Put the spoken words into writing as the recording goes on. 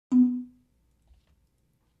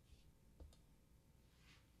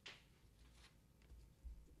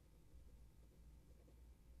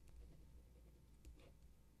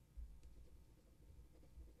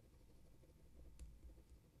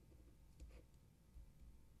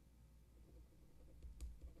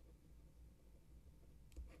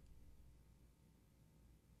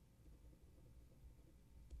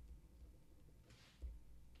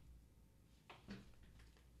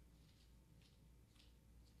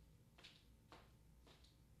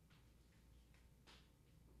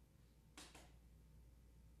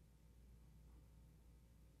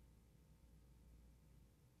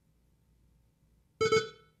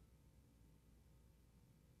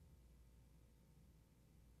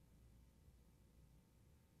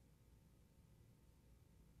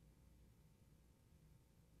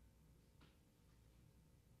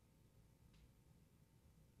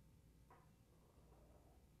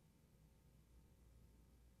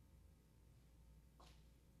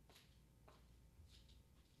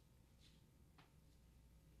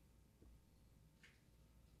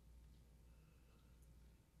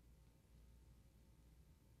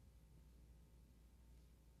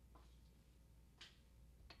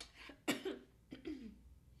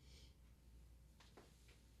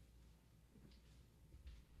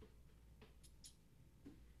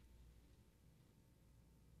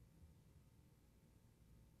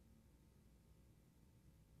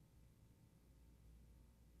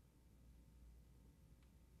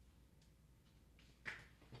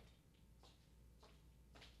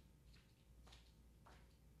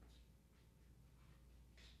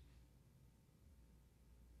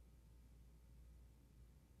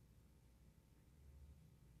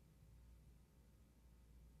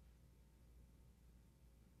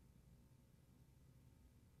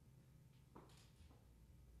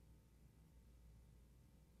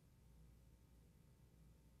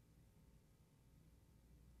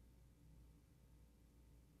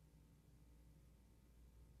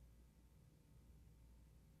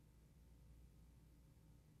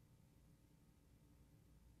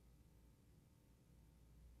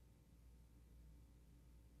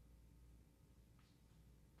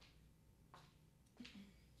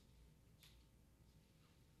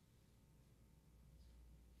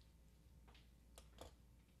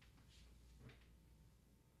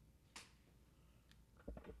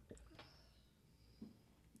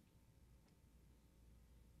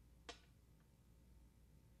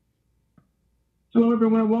Hello,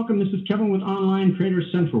 everyone, and welcome. This is Kevin with Online Trader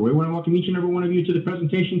Central. We want to welcome each and every one of you to the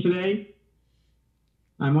presentation today.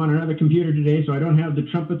 I'm on another computer today, so I don't have the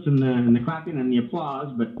trumpets and the clapping and the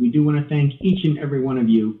applause, but we do want to thank each and every one of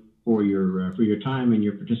you for your time and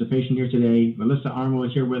your participation here today. Melissa Armo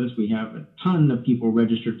is here with us. We have a ton of people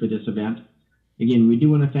registered for this event. Again, we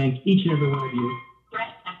do want to thank each and every one of you.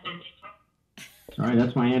 All right,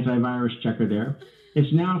 that's my antivirus checker there.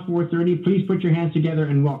 It's now 4:30. Please put your hands together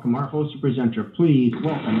and welcome our host and presenter. Please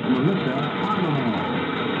welcome Melissa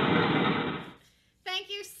Armo. Thank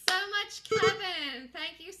you so much, Kevin.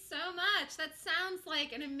 Thank you so much. That sounds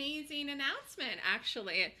like an amazing announcement,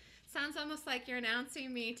 actually. It sounds almost like you're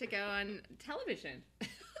announcing me to go on television.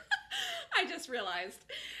 I just realized.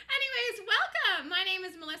 Anyways, welcome. My name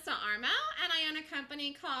is Melissa Armo, and I own a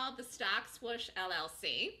company called The Stock Swoosh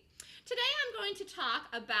LLC. Today I'm going to talk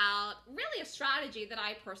about really a strategy that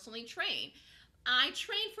I personally train. I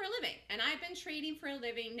trade for a living, and I've been trading for a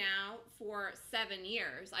living now for 7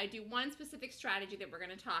 years. I do one specific strategy that we're going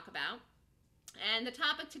to talk about, and the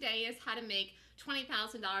topic today is how to make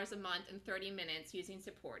 $20,000 a month in 30 minutes using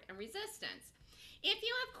support and resistance. If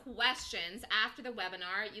you have questions after the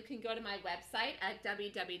webinar, you can go to my website at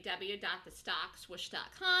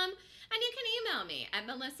www.thestockswoosh.com, and you can email me at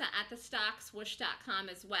melissa@thestockswoosh.com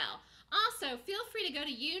as well. Also, feel free to go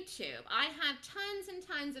to YouTube. I have tons and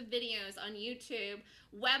tons of videos on YouTube,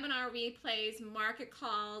 webinar replays, market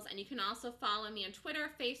calls, and you can also follow me on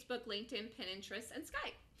Twitter, Facebook, LinkedIn, Pinterest, and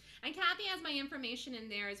Skype. And Kathy has my information in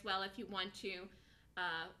there as well if you want to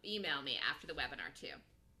email me after the webinar too.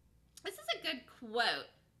 This is a good quote,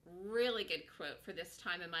 really good quote for this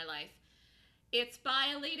time in my life. It's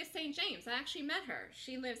by Alida St. James. I actually met her.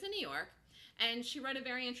 She lives in New York, and she wrote a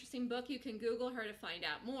very interesting book. You can Google her to find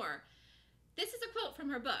out more. This is a quote from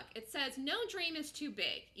her book. It says, "No dream is too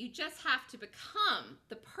big. You just have to become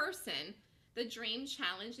the person the dream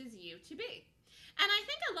challenges you to be." And I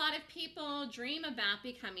think a lot of people dream about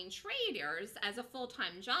becoming traders as a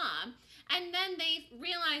full-time job, and then they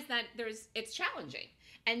realize that it's challenging,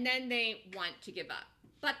 and then they want to give up.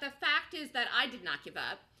 But the fact is that I did not give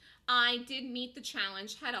up. I did meet the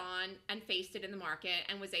challenge head on and faced it in the market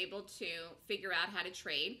and was able to figure out how to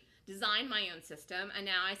trade, design my own system, and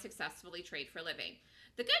now I successfully trade for a living.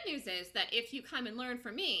 The good news is that if you come and learn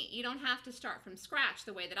from me, you don't have to start from scratch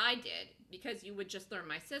the way that I did, because you would just learn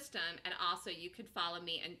my system, and also you could follow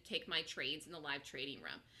me and take my trades in the live trading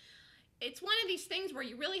room. It's one of these things where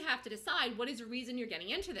you really have to decide what is the reason you're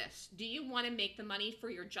getting into this. Do you want to make the money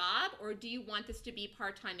for your job, or do you want this to be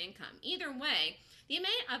part-time income? Either way, the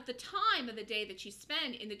amount of the time of the day that you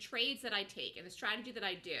spend in the trades that I take and the strategy that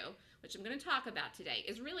I do, which I'm going to talk about today,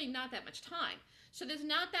 is really not that much time. So there's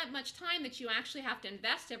not that much time that you actually have to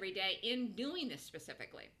invest every day in doing this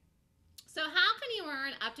specifically. So how can you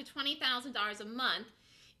earn up to $20,000 a month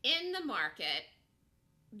in the market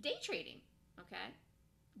day trading? Okay?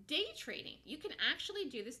 Day trading. You can actually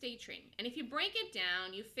do this day trading. And if you break it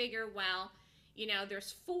down, you figure, well, you know,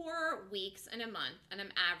 there's 4 weeks in a month, and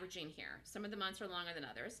I'm averaging here. Some of the months are longer than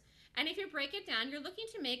others. And if you break it down, you're looking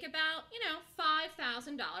to make about,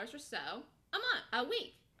 $5,000 or so a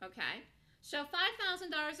week, okay? So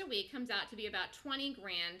 $5,000 a week comes out to be about 20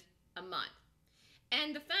 grand a month.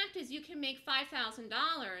 And the fact is, you can make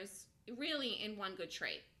 $5,000 really in one good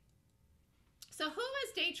trade. So who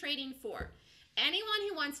is day trading for? Anyone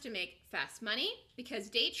who wants to make fast money, because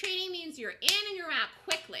day trading means you're in and you're out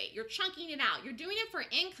quickly. You're chunking it out. You're doing it for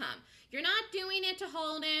income. You're not doing it to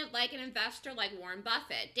hold it like an investor like Warren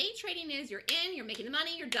Buffett. Day trading is you're in, you're making the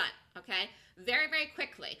money, you're done, okay? Very, very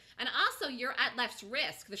quickly. And also, you're at less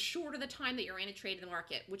risk the shorter the time that you're in a trade in the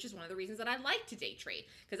market, which is one of the reasons that I like to day trade,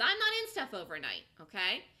 because I'm not in stuff overnight,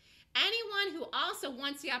 okay? Anyone who also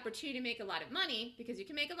wants the opportunity to make a lot of money, because you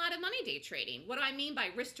can make a lot of money day trading. What do I mean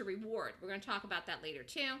by risk to reward? We're going to talk about that later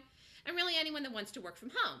too. And really anyone that wants to work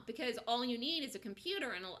from home, because all you need is a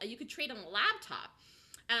computer, and you could trade on a laptop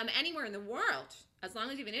anywhere in the world, as long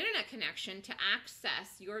as you have an internet connection to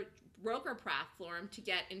access your broker platform to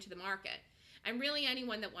get into the market. And really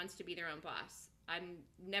anyone that wants to be their own boss. I'm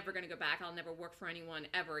never going to go back. I'll never work for anyone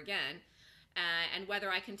ever again. And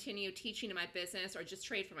whether I continue teaching in my business or just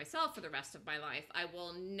trade for myself for the rest of my life, I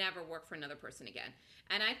will never work for another person again.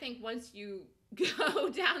 And I think once you go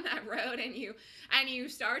down that road and you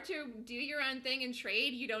start to do your own thing and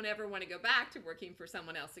trade, you don't ever want to go back to working for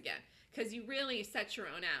someone else again, because you really set your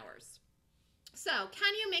own hours. So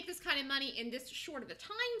can you make this kind of money in this short of a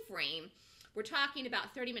time frame? We're talking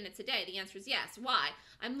about 30 minutes a day. The answer is yes. Why?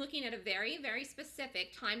 I'm looking at a very, very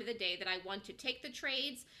specific time of the day that I want to take the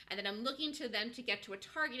trades, and then I'm looking to them to get to a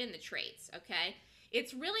target in the trades, okay?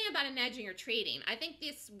 It's really about an edge in your trading. I think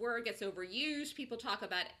this word gets overused. People talk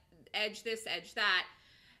about edge this, edge that.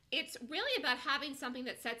 It's really about having something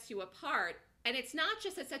that sets you apart. And it's not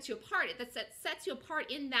just that sets you apart, that sets you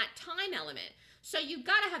apart in that time element. So you've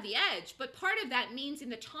got to have the edge, but part of that means in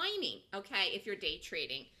the timing, okay, if you're day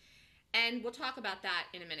trading. And we'll talk about that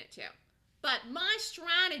in a minute too. But my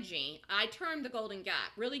strategy, I term the golden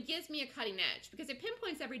gap, really gives me a cutting edge because it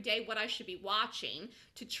pinpoints every day what I should be watching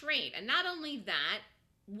to trade. And not only that,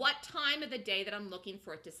 what time of the day that I'm looking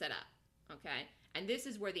for it to set up, okay? And this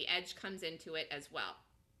is where the edge comes into it as well.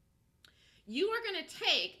 You are going to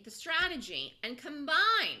take the strategy and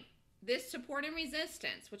combine this support and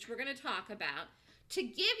resistance, which we're going to talk about, to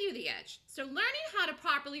give you the edge. So learning how to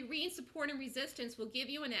properly read support and resistance will give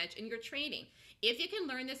you an edge in your trading. If you can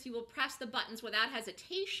learn this, you will press the buttons without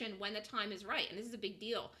hesitation when the time is right. And this is a big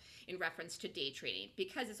deal in reference to day trading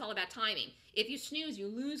because it's all about timing. If you snooze, you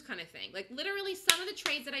lose kind of thing. Like literally some of the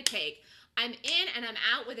trades that I take, I'm in and I'm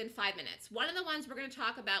out within 5 minutes. One of the ones we're going to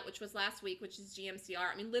talk about, which was last week, which is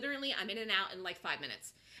GMCR. I mean, literally, I'm in and out in like 5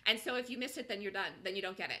 minutes. And so if you miss it, then you're done. Then you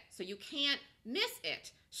don't get it. So you can't miss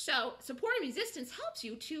it. So support and resistance helps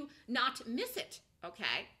you to not miss it,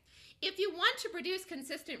 okay? If you want to produce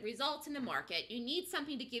consistent results in the market, you need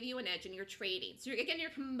something to give you an edge in your trading. So again,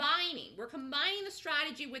 we're combining the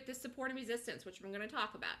strategy with the support and resistance, which we're going to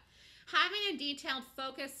talk about. Having a detailed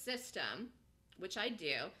focus system, which I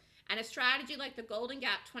do, and a strategy like the Golden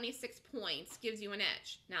Gap 26 points gives you an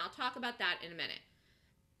edge. Now, I'll talk about that in a minute.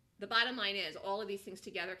 The bottom line is all of these things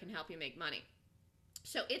together can help you make money.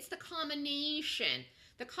 So it's the combination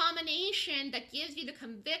that gives you the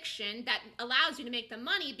conviction that allows you to make the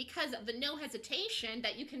money because of the no hesitation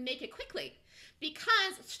that you can make it quickly.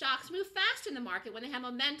 Because stocks move fast in the market when they have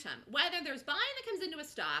momentum. Whether there's buying that comes into a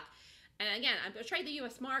stock, and again, I'm going to trade the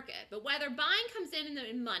U.S. market, but whether buying comes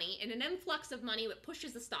in money, in an influx of money that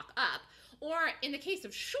pushes the stock up, or in the case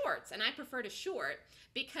of shorts, and I prefer to short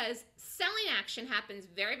because selling action happens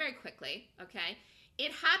very, very quickly, okay?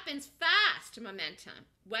 It happens fast to momentum,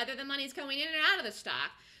 whether the money's going in and out of the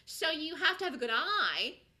stock. So you have to have a good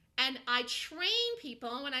eye. And I train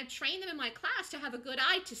people, when I train them in my class, to have a good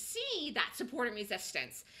eye to see that support and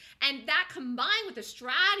resistance. And that combined with the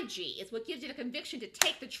strategy is what gives you the conviction to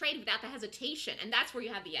take the trade without the hesitation. And that's where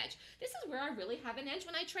you have the edge. This is where I really have an edge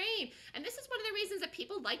when I trade. And this is one of the reasons that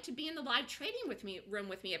people like to be in the live trading room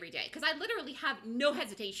with me every day. Because I literally have no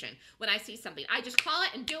hesitation when I see something. I just call it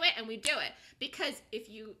and do it and we do it. Because if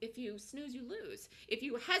you snooze, you lose. If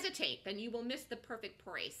you hesitate, then you will miss the perfect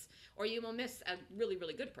price. Or you will miss a really,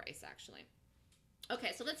 really good price, actually.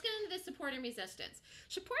 Okay, so let's get into the support and resistance.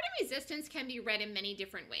 Support and resistance can be read in many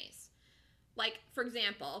different ways. Like, for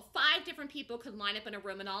example, 5 different people could line up in a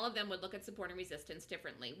room and all of them would look at support and resistance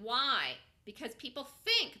differently. Why? Because people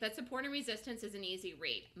think that support and resistance is an easy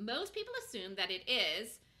read. Most people assume that it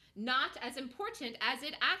is not as important as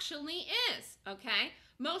it actually is, okay?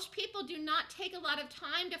 Most people do not take a lot of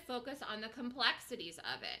time to focus on the complexities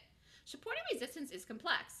of it. Support and resistance is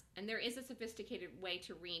complex, and there is a sophisticated way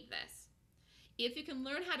to read this. If you can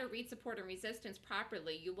learn how to read support and resistance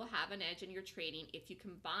properly, you will have an edge in your trading if you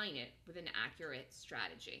combine it with an accurate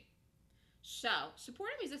strategy. So, support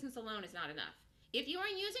and resistance alone is not enough. If you are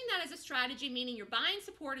using that as a strategy, meaning you're buying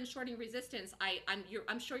support and shorting resistance,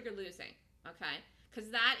 I'm sure you're losing, okay? Because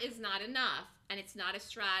that is not enough, and it's not a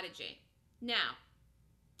strategy. Now,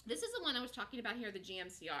 this is the one I was talking about here, the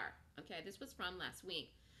GMCR, okay? This was from last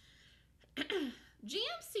week.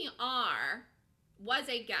 GMCR was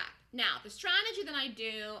a gap. Now, the strategy that I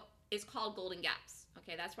do is called golden gaps.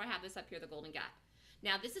 Okay, that's why I have this up here, the golden gap.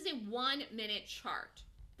 Now, this is a 1-minute chart.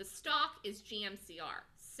 The stock is GMCR.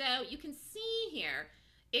 So you can see here,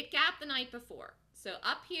 it gapped the night before. So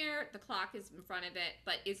up here, the clock is in front of it,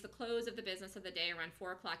 but it's the close of the business of the day around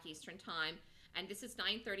 4 o'clock Eastern time. And this is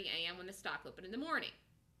 9:30 a.m. when the stock opened in the morning.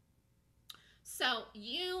 So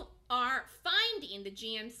you are finding the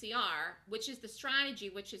GMCR, which is the strategy,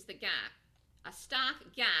 which is the gap. A stock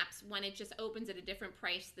gaps when it just opens at a different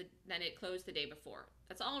price than it closed the day before.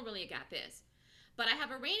 That's all really a gap is. But I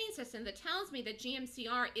have a rating system that tells me that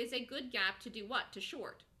GMCR is a good gap to do what? To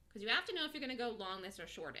short. Because you have to know if you're going to go long this or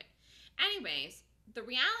short it. Anyways, the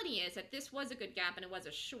reality is that this was a good gap and it was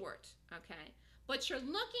a short. Okay. But you're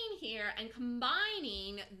looking here and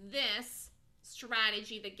combining this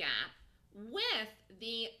strategy, the gap, with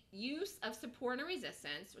the use of support and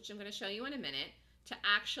resistance, which I'm going to show you in a minute, to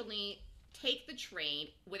actually take the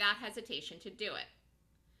trade without hesitation to do it.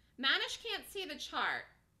 Manish can't see the chart.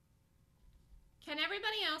 Can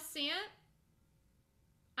everybody else see it?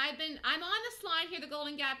 I'm on the slide here, the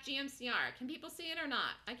Golden Gap GMCR. Can people see it or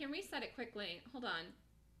not? I can reset it quickly. Hold on.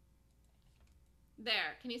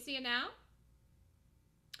 There. Can you see it now?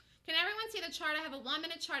 Can everyone see the chart? I have a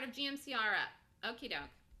 1-minute chart of GMCR up. Okie doke.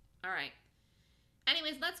 All right.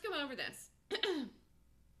 Anyways, let's go over this.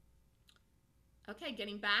 Okay,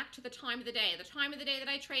 getting back to the time of the day. The time of the day that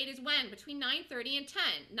I trade is when? Between 9:30 and 10.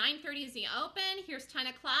 9:30 is the open. Here's 10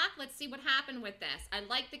 o'clock. Let's see what happened with this. I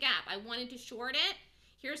like the gap. I wanted to short it.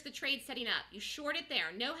 Here's the trade setting up. You short it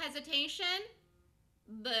there. No hesitation.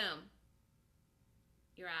 Boom.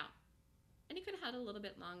 You're out. And you could have had a little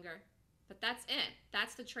bit longer. But that's it.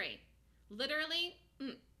 That's the trade. Literally,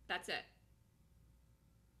 that's it.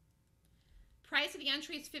 Price of the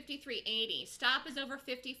entry is $53.80. Stop is over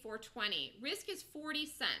 $54.20. Risk is 40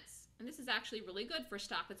 cents. And this is actually really good for a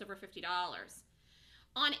stock that's over $50.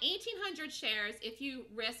 On 1,800 shares, if you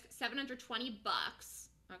risk 720 bucks,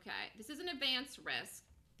 okay, this is an advanced risk.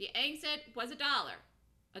 The exit was $1.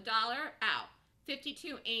 $1 out.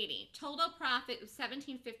 $52.80. Total profit was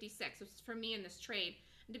 $17.56. This was for me in this trade.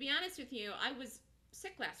 And to be honest with you, I was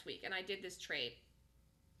sick last week and I did this trade.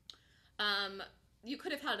 You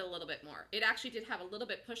could have had a little bit more. It actually did have a little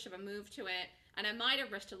bit push of a move to it, and I might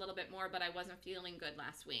have risked a little bit more, but I wasn't feeling good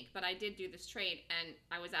last week. But I did do this trade, and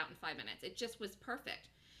I was out in 5 minutes. It just was perfect.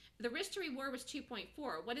 The risk to reward was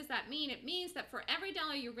 2.4. What does that mean? It means that for every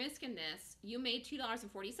dollar you risk in this, you made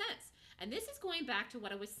 $2.40. And this is going back to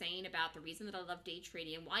what I was saying about the reason that I love day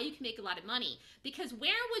trading and why you can make a lot of money. Because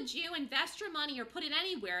where would you invest your money or put it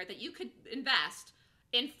anywhere that you could invest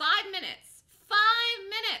in 5 minutes? 5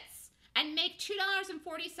 minutes! And make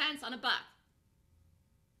 $2.40 on a buck.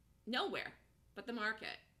 Nowhere but the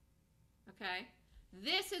market. Okay?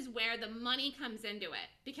 This is where the money comes into it.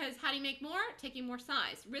 Because how do you make more? Taking more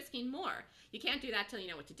size, risking more. You can't do that till you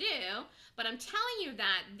know what to do. But I'm telling you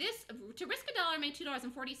that this, to risk $1, make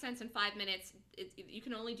 $2.40 in 5 minutes, you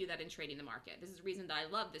can only do that in trading the market. This is the reason that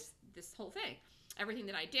I love this whole thing. Everything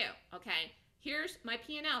that I do. Okay? Here's my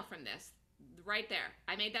P&L from this. Right there.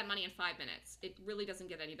 I made that money in 5 minutes. It really doesn't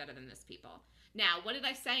get any better than this, people. Now, what did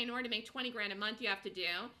I say? In order to make 20 grand a month, you have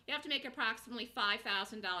to make approximately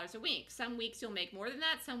 $5,000 a week. Some weeks you'll make more than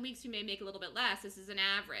that. Some weeks you may make a little bit less. This is an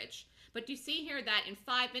average. But you see here that in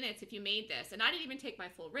 5 minutes, if you made this, and I didn't even take my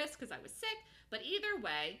full risk because I was sick, but either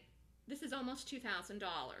way, this is almost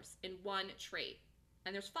 $2,000 in one trade.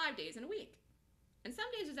 And there's 5 days in a week. And some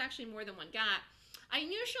days there's actually more than one gap. I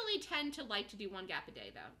usually tend to like to do one gap a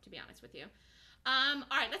day, though, to be honest with you. All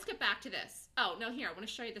right, let's get back to this. Oh, no, here, I want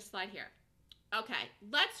to show you this slide here. Okay,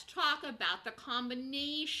 let's talk about the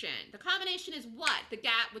combination. The combination is what? The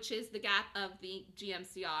gap, which is the gap of the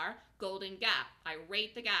GMCR, golden gap. I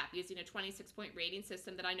rate the gap using a 26-point rating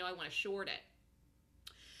system that I know I want to short it.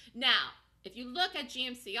 Now, if you look at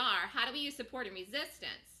GMCR, how do we use support and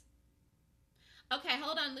resistance? Okay,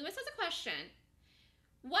 hold on. Lewis has a question.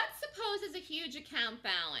 What supposes a huge account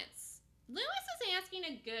balance? Lewis is asking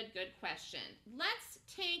a good question. Let's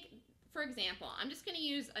take, for example, I'm just going to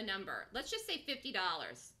use a number. Let's just say $50.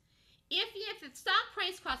 If the stock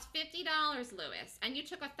price costs $50, Lewis, and you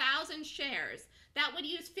took 1,000 shares, that would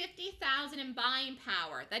use $50,000 in buying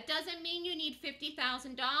power. That doesn't mean you need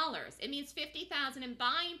 $50,000. It means $50,000 in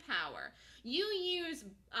buying power. You use,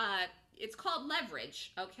 it's called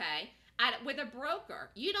leverage, okay? With a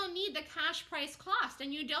broker. You don't need the cash price cost,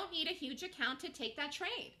 and you don't need a huge account to take that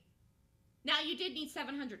trade. Now, you did need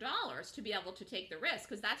 $700 to be able to take the risk,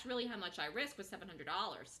 because that's really how much I risk was $700,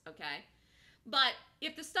 okay? But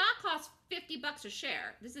if the stock costs $50 a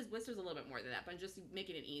share, this is a little bit more than that, but I'm just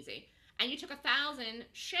making it easy, and you took 1,000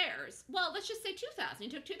 shares, well, let's just say 2,000. You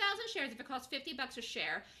took 2,000 shares. If it costs $50 a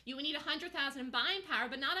share, you would need 100,000 in buying power,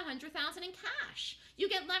 but not 100,000 in cash. You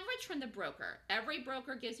get leverage from the broker. Every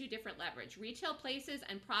broker gives you different leverage. Retail places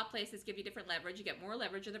and prop places give you different leverage. You get more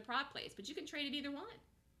leverage in the prop place, but you can trade at either one.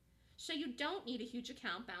 So you don't need a huge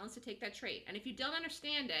account balance to take that trade. And if you don't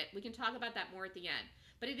understand it, we can talk about that more at the end.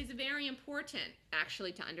 But it is very important,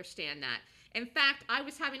 actually, to understand that. In fact, I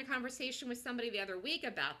was having a conversation with somebody the other week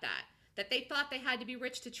about that they thought they had to be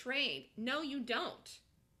rich to trade. No, you don't.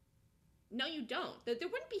 No, you don't. There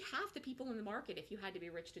wouldn't be half the people in the market if you had to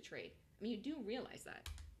be rich to trade. I mean, you do realize that.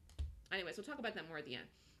 Anyways, we'll talk about that more at the end.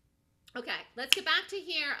 Okay, let's get back to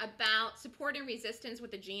here about support and resistance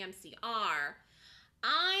with the GMCR.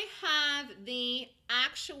 I have the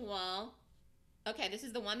actual, okay, this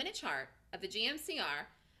is the 1 minute chart of the GMCR.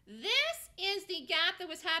 This is the gap that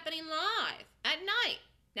was happening live at night.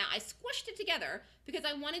 Now, I squished it together because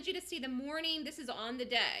I wanted you to see the morning. This is on the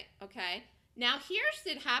day, okay? Now, here's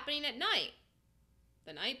it happening at night,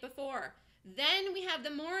 the night before. Then we have the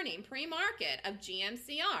morning pre-market of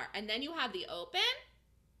GMCR. And then you have the open,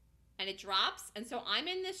 and it drops. And so I'm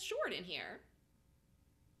in this short in here.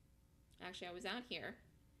 Actually, I was out here.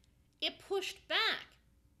 it pushed back.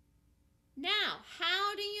 Now,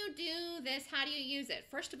 how do you do this? How do you use it?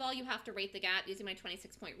 First of all, you have to rate the gap using my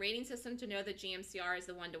 26-point rating system to know that GMCR is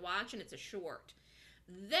the one to watch, and it's a short.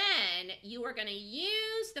 Then you are going to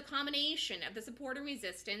use the combination of the support and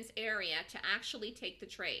resistance area to actually take the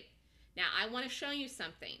trade. Now, I want to show you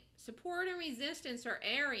something. Support and resistance are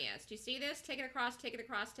areas. Do you see this? Take it across, take it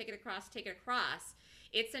across, take it across, take it across.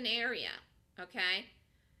 It's an area, okay?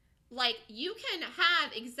 Like, you can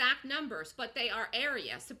have exact numbers, but they are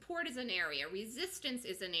area. Support is an area. Resistance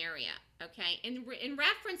is an area, okay? In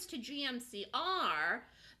reference to GMCR,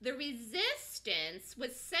 the resistance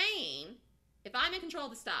was saying, if I'm in control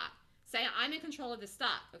of the stock, say I'm in control of the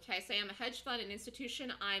stock, okay? Say I'm a hedge fund, an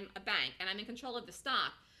institution, I'm a bank, and I'm in control of the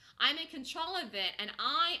stock. I'm in control of it, and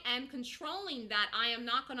I am controlling that. I am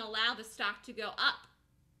not going to allow the stock to go up.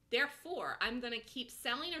 Therefore, I'm going to keep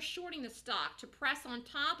selling or shorting the stock to press on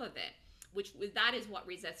top of it, which that is what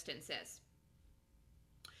resistance is.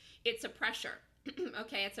 It's a pressure.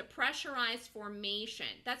 Okay, it's a pressurized formation.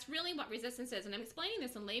 That's really what resistance is, and I'm explaining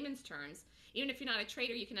this in layman's terms. Even if you're not a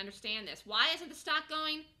trader, you can understand this. Why isn't the stock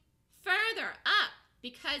going further up?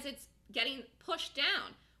 Because it's getting pushed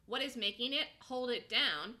down. What is making it hold it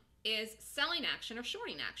down is selling action or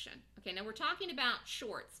shorting action. Okay, now we're talking about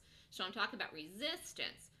shorts, so I'm talking about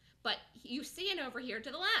resistance. But you see it over here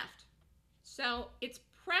to the left. So it's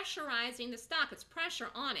pressurizing the stock. It's pressure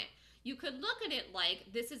on it. You could look at it like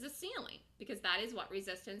this is a ceiling, because that is what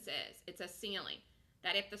resistance is. It's a ceiling.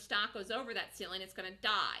 That if the stock goes over that ceiling, it's going to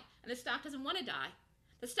die. And the stock doesn't want to die.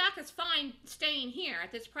 The stock is fine staying here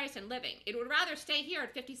at this price and living. It would rather stay here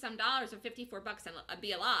at $50-some or $54 and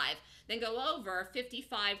be alive than go over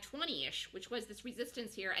 55.20-ish, which was this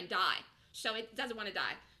resistance here, and die. So it doesn't want to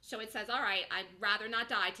die. So it says, all right, I'd rather not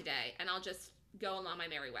die today, and I'll just go along my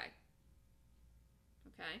merry way.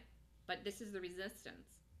 Okay? But this is the resistance.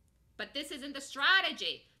 But this isn't the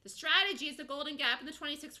strategy. The strategy is the golden gap in the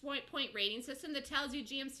 26-point rating system that tells you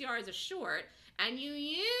GMCR is a short, and you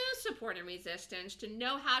use support and resistance to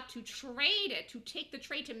know how to trade it, to take the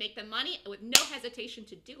trade, to make the money with no hesitation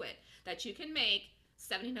to do it, that you can make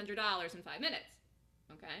 $1,700 in 5 minutes.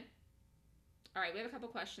 Okay? All right, we have a couple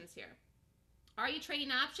questions here. Are you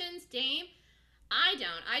trading options, Dame? I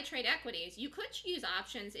don't. I trade equities. You could use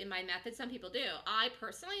options in my method. Some people do. I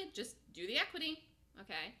personally just do the equity.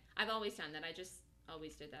 Okay? I've always done that. I just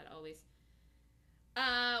always did that. Always.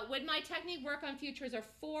 Would my technique work on futures or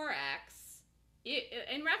Forex?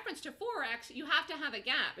 In reference to Forex, you have to have a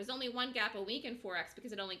gap. There's only one gap a week in Forex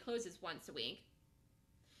because it only closes once a week.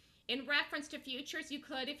 In reference to futures, you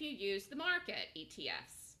could if you use the market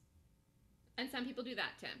ETFs. And some people do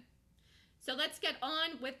that, Tim. So let's get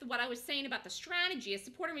on with what I was saying about the strategy. Is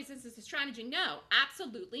support and resistance a strategy? No,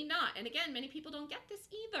 absolutely not. And again, many people don't get this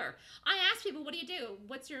either. I ask people, what do you do?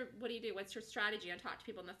 What do you do? What's your strategy? I talk to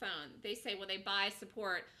people on the phone. They say, well, they buy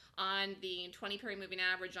support on the 20-period moving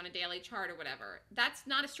average on a daily chart or whatever. That's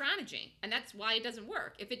not a strategy, and that's why it doesn't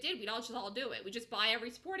work. If it did, we'd all do it. We just buy every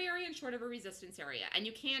support area and short every resistance area, and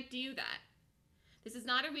you can't do that. This is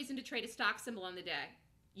not a reason to trade a stock symbol on the day.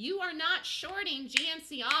 You are not shorting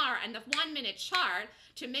GMCR and the 1-minute chart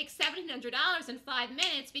to make $1,700 in 5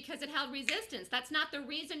 minutes because it held resistance. That's not the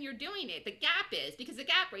reason you're doing it. The gap is because the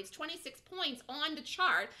gap rate's 26 points on the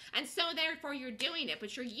chart, and so therefore you're doing it.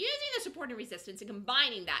 But you're using the support and resistance and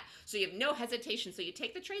combining that, so you have no hesitation. So you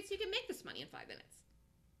take the trade so you can make this money in 5 minutes.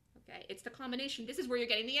 Okay, it's the combination. This is where you're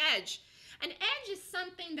getting the edge. An edge is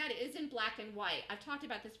something that isn't black and white. I've talked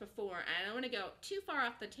about this before, and I don't want to go too far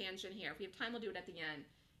off the tangent here. If we have time, we'll do it at the end.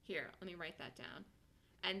 Here, let me write that down.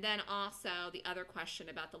 And then also the other question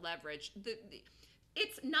about the leverage.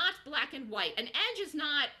 It's not black and white. An edge is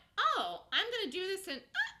not, oh, I'm going to do this and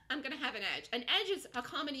I'm going to have an edge. An edge is a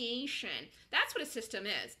combination. That's what a system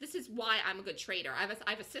is. This is why I'm a good trader. I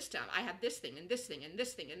have a system. I have this thing and this thing and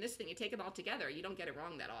this thing and this thing. You take them all together. You don't get it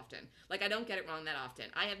wrong that often. Like, I don't get it wrong that often.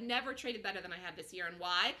 I have never traded better than I have this year. And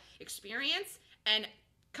why? Experience and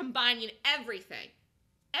combining everything.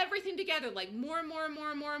 Everything together, like more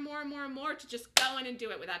to just go in and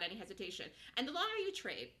do it without any hesitation. And the longer you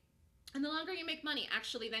trade and the longer you make money,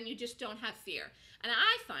 actually, then you just don't have fear. And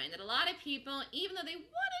I find that a lot of people, even though they want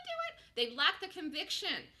to do it, they lack the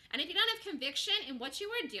conviction. And if you don't have conviction in what you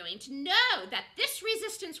are doing to know that this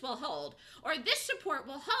resistance will hold, or this support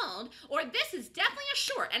will hold, or this is definitely a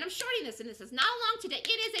short, and I'm shorting this, and this is not a long today,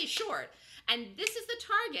 it is a short, and this is the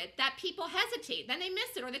target, that people hesitate, then they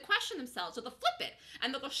miss it, or they question themselves, or they'll flip it,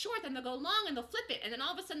 and they'll go short, then they'll go long, and they'll flip it, and then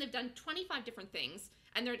all of a sudden they've done 25 different things,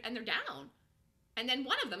 and they're down. And then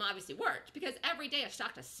one of them obviously worked, because every day a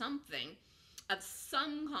stock does something of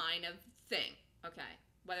some kind of thing, okay,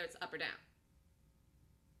 whether it's up or down.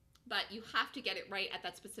 but you have to get it right at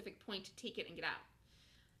that specific point to take it and get out.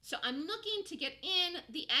 So I'm looking to get in,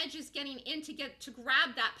 the edge is getting in to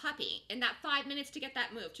grab that puppy in that 5 minutes to get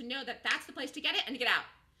that move, to know that that's the place to get it and to get out.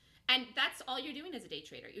 And that's all you're doing as a day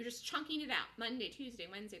trader. You're just chunking it out. Monday, Tuesday,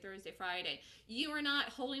 Wednesday, Thursday, Friday. You are not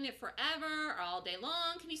holding it forever or all day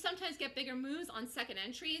long. Can you sometimes get bigger moves on second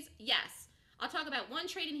entries? Yes. I'll talk about one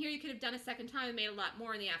trade in here you could have done a second time and made a lot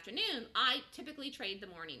more in the afternoon. I typically trade the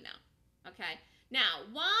morning though. Okay. Now,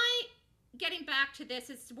 why, getting back to this,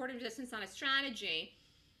 is support and resistance on a strategy?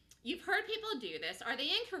 You've heard people do this. Are they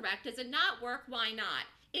incorrect? Does it not work? Why not?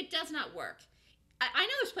 It does not work. I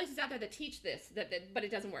know there's places out there that teach this, but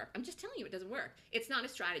it doesn't work. I'm just telling you it doesn't work. It's not a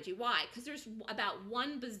strategy. Why? Because there's about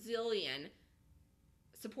 1 bazillion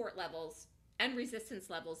support levels and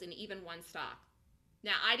resistance levels in even one stock.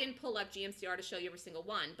 Now, I didn't pull up GMCR to show you every single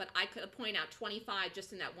one, but I could point out 25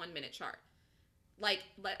 just in that 1 minute chart.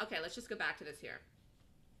 Okay, let's just go back to this here.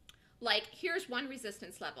 Like, here's one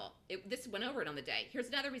resistance level. This went over it on the day. Here's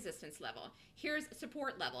another resistance level. Here's a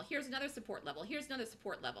support level. Here's another support level. Here's another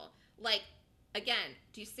support level. Like, again,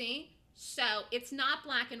 do you see? So it's not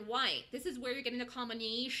black and white. This is where you're getting the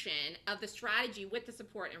combination of the strategy with the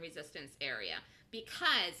support and resistance area,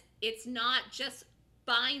 because it's not just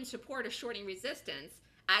buying support or shorting resistance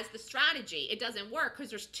as the strategy. It doesn't work because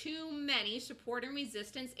there's too many support and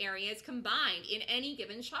resistance areas combined in any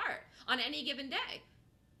given chart on any given day.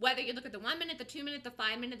 Whether you look at the 1 minute, the 2 minute, the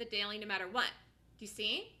 5 minute, the daily, no matter what. Do you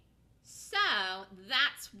see? So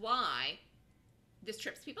that's why this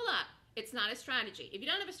trips people up. It's not a strategy. If you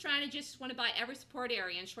don't have a strategy, just want to buy every support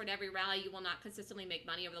area and short every rally, you will not consistently make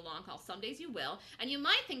money over the long haul. Some days you will, and you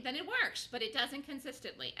might think that it works, but it doesn't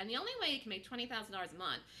consistently. And the only way you can make $20,000 a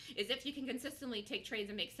month is if you can consistently take trades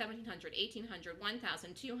and make $1,700, $1,800, $1,000,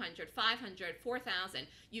 $200, $500, $4,000.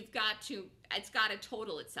 You've got to, it's got to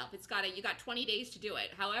total itself. You got 20 days to do it,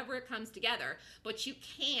 however it comes together, but you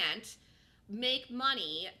can't make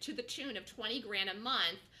money to the tune of 20 grand a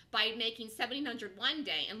month by making $1,700 one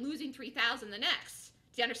day and losing $3,000 the next.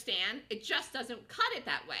 Do you understand? It just doesn't cut it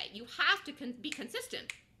that way. You have to be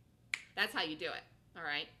consistent. That's how you do it, all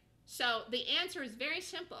right? So the answer is very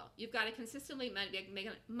simple. You've got to consistently make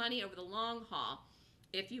money over the long haul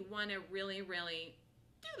if you want to really, really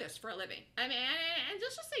do this for a living. I mean, and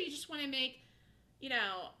let's just say you just want to make,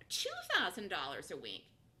 $2,000 a week.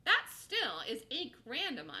 That still is $8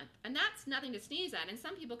 grand a month, and that's nothing to sneeze at, and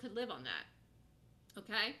some people could live on that.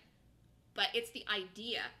 Okay? But it's the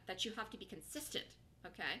idea that you have to be consistent,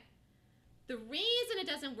 okay? The reason it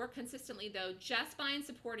doesn't work consistently, though, just buying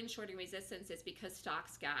support and shorting resistance, is because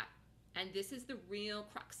stocks gap. And this is the real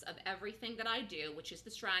crux of everything that I do, which is the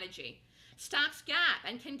strategy. Stocks gap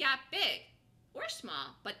and can gap big or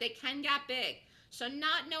small, but they can gap big. So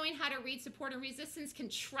not knowing how to read support and resistance can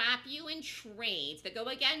trap you in trades that go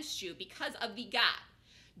against you because of the gap.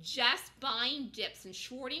 Just buying dips and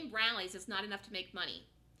shorting rallies is not enough to make money.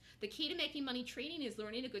 The key to making money trading is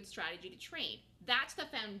learning a good strategy to trade. That's the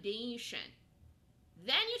foundation.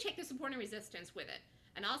 Then you take the support and resistance with it,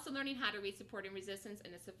 and also learning how to read support and resistance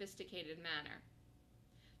in a sophisticated manner.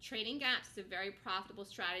 Trading gaps is a very profitable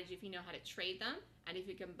strategy if you know how to trade them, and if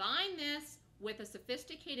you combine this with a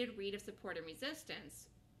sophisticated read of support and resistance,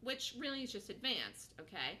 which really is just advanced,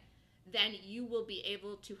 okay? Then you will be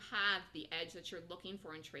able to have the edge that you're looking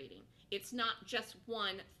for in trading. It's not just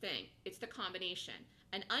one thing, it's the combination.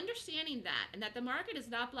 And understanding that, and that the market is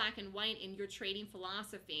not black and white in your trading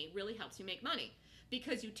philosophy, really helps you make money,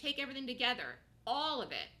 because you take everything together, all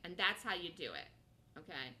of it, and that's how you do it,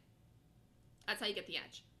 okay? That's how you get the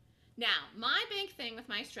edge. Now, my big thing with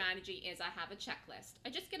my strategy is I have a checklist. I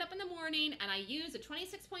just get up in the morning and I use a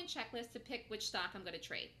 26-point checklist to pick which stock I'm going to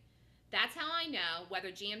trade. That's how I know whether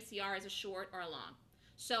GMCR is a short or a long.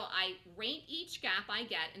 So I rate each gap I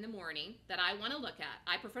get in the morning that I want to look at.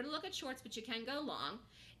 I prefer to look at shorts, but you can go long.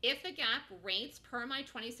 If the gap rates per my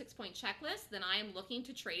 26-point checklist, then I am looking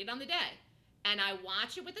to trade it on the day. And I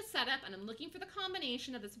watch it with the setup, and I'm looking for the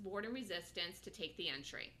combination of the support and resistance to take the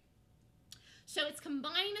entry. So it's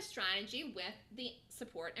combining a strategy with the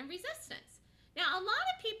support and resistance. Now, a lot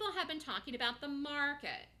of people have been talking about the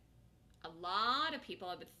market. A lot of people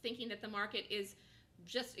have been thinking that the market is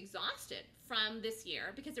just exhausted from this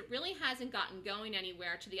year because it really hasn't gotten going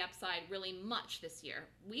anywhere to the upside really much this year.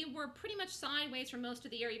 We were pretty much sideways for most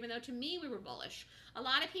of the year, even though to me we were bullish. A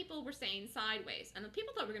lot of people were saying sideways, and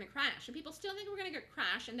people thought we were going to crash, and people still think we're going to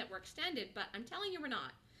crash and that we're extended, but I'm telling you we're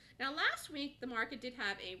not. Now, last week the market did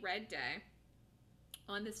have a red day.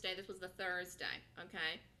 On this day, this was the Thursday,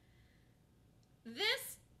 okay?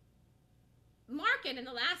 This market in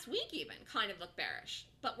the last week even kind of looked bearish,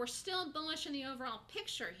 but we're still bullish in the overall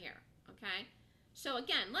picture here, okay? So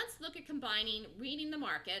again, let's look at combining reading the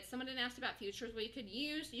market. Someone had asked about futures. Well,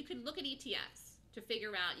 you could look at ETFs to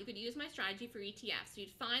figure out, you could use my strategy for ETFs. So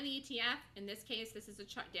you'd find the ETF, in this case, this is a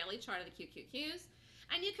daily chart of the QQQs,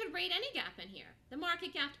 and you could rate any gap in here. The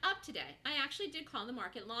market gapped up today. I actually did call the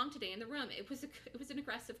market long today in the room. It was an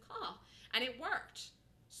aggressive call, and it worked.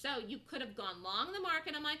 So you could have gone long the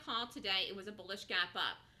market on my call today. It was a bullish gap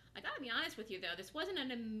up. I gotta be honest with you though, this wasn't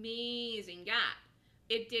an amazing gap.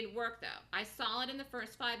 It did work though. I saw it in the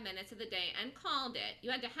first 5 minutes of the day and called it.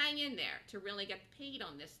 You had to hang in there to really get paid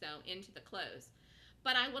on this though into the close.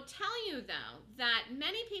 But I will tell you though that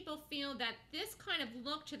many people feel that this kind of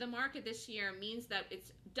look to the market this year means that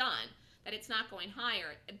it's done, that it's not going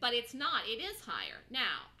higher, but it's not. It is higher.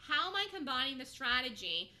 Now, how am I combining the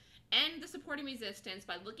strategy and the support and resistance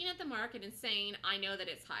by looking at the market and saying, I know that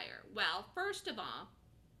it's higher? Well, first of all,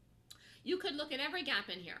 you could look at every gap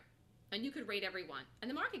in here and you could rate every one. And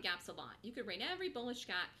the market gaps a lot. You could rate every bullish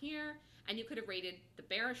gap here, and you could have rated the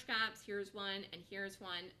bearish gaps. Here's one, and here's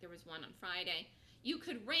one. There was one on Friday. You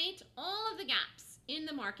could rate all of the gaps in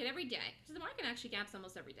the market every day, because the market actually gaps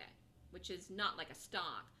almost every day, which is not like a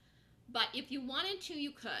stock. But if you wanted to,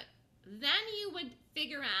 you could. Then you would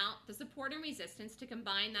figure out the support and resistance to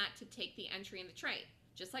combine that to take the entry in the trade,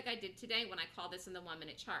 just like I did today when I called this in the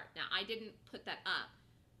 1-minute chart. Now, I didn't put that up,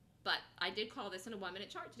 but I did call this in a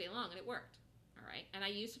 1-minute chart today long, and it worked. All right, and I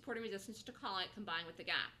used support and resistance to call it combined with the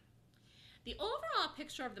gap. The overall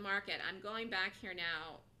picture of the market, I'm going back here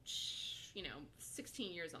now,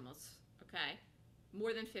 16 years almost, okay,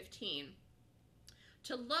 more than 15,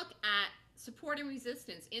 to look at support and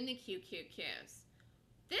resistance in the QQQs.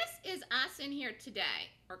 This is us in here today,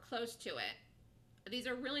 or close to it. These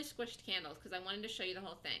are really squished candles because I wanted to show you the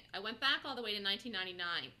whole thing. I went back all the way to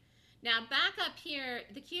 1999. Now back up here,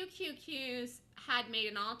 the QQQs had made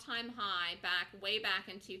an all-time high way back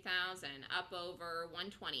in 2000, up over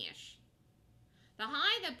 120-ish. The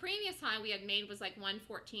high, the previous high we had made was like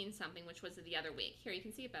 114 something, which was the other week. Here, you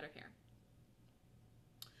can see it better here.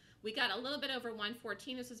 We got a little bit over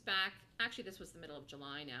 114. This was back, actually this was the middle of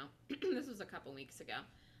July now. This was a couple weeks ago.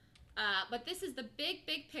 But this is the big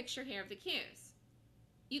picture here of the Qs.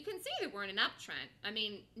 You can see that we're in an uptrend. I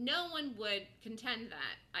mean, no one would contend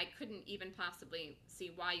that. I couldn't even possibly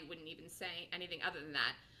see why you wouldn't even say anything other than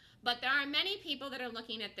that. But there are many people that are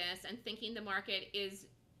looking at this and thinking the market is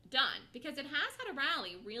done, because it has had a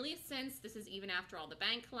rally really since, this is even after all the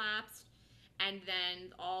bank collapsed and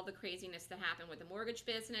then all the craziness that happened with the mortgage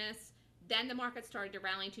business. Then the market started to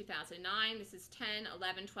rally in 2009. This is 10,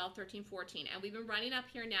 11, 12, 13, 14. And we've been running up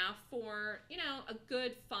here now for, a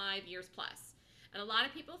good 5 years plus. And a lot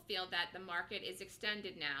of people feel that the market is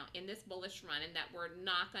extended now in this bullish run and that we're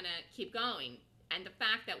not going to keep going. And the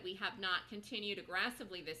fact that we have not continued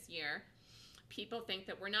aggressively this year, people think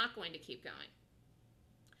that we're not going to keep going.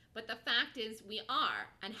 But the fact is we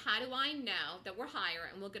are. And how do I know that we're higher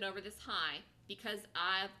and we'll get over this high? Because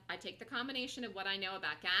I take the combination of what I know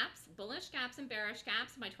about gaps, bullish gaps and bearish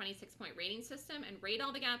gaps, my 26-point rating system, and rate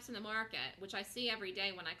all the gaps in the market, which I see every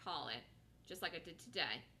day when I call it, just like I did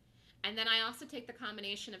today. And then I also take the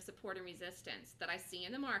combination of support and resistance that I see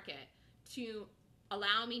in the market to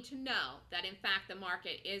allow me to know that, in fact, the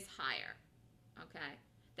market is higher, okay?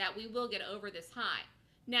 That we will get over this high.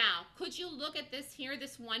 Now, could you look at this here,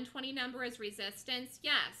 this 120 number as resistance?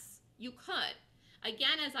 Yes, you could.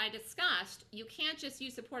 Again, as I discussed, you can't just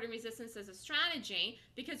use support and resistance as a strategy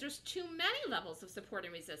because there's too many levels of support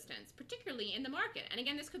and resistance, particularly in the market. And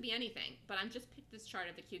again, this could be anything, but I'm just picked this chart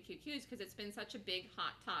of the QQQs because it's been such a big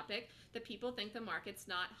hot topic that people think the market's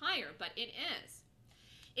not higher, but it is.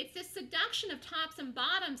 It's this seduction of tops and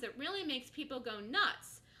bottoms that really makes people go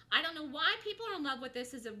nuts. I don't know why people are in love with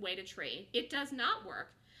this as a way to trade. It does not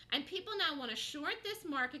work. And people now want to short this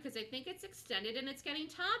market because they think it's extended and it's getting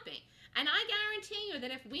toppy. And I guarantee you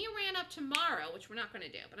that if we ran up tomorrow, which we're not going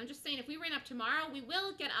to do, but I'm just saying if we ran up tomorrow, we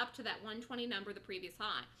will get up to that 120 number, the previous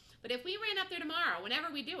high. But if we ran up there tomorrow,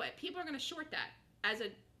 whenever we do it, people are going to short that as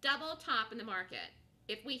a double top in the market.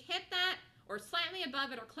 If we hit that or slightly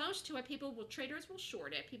above it or close to it, traders will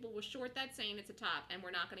short it. People will short that saying it's a top and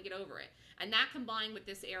we're not going to get over it. And that combined with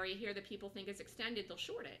this area here that people think is extended, they'll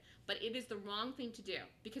short it. But it is the wrong thing to do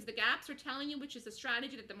because the gaps are telling you, which is a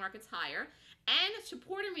strategy, that the market's higher. And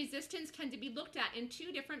support and resistance can be looked at in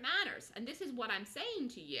two different manners. And this is what I'm saying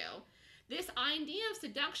to you. This idea of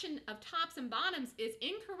seduction of tops and bottoms is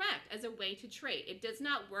incorrect as a way to trade. It does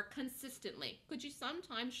not work consistently. Could you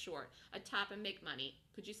sometimes short a top and make money?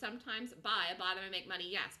 Could you sometimes buy a bottom and make money?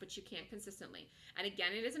 Yes, but you can't consistently. And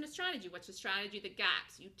again, it isn't a strategy. What's the strategy? The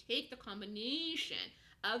gaps. You take the combination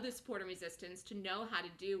of the support and resistance to know how to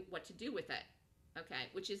do what to do with it, okay,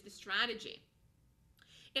 which is the strategy.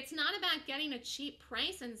 It's not about getting a cheap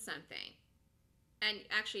price in something. And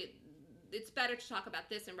actually, it's better to talk about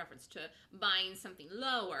this in reference to buying something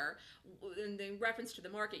lower. In reference to the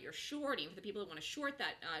market you're shorting, for the people who want to short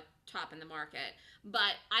that top in the market.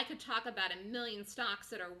 But I could talk about a million stocks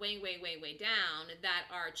that are way, way, way, way down that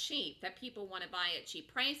are cheap, that people want to buy at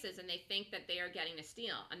cheap prices, and they think that they are getting a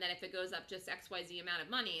steal. And that if it goes up just XYZ amount of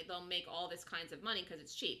money, they'll make all this kinds of money because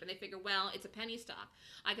it's cheap. And they figure, well, it's a penny stock.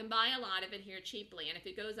 I can buy a lot of it here cheaply, and if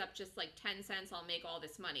it goes up just like 10 cents, I'll make all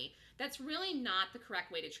this money. That's really not the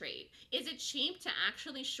correct way to trade. Is it cheap to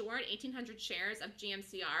actually short 1,800 shares of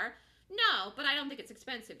GMCR? No, but I don't think it's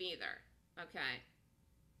expensive either. Okay.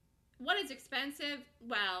 What is expensive?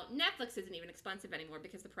 Well, Netflix isn't even expensive anymore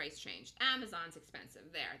because the price changed. Amazon's expensive.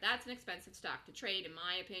 There. That's an expensive stock to trade, in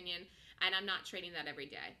my opinion, and I'm not trading that every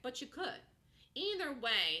day. But you could. Either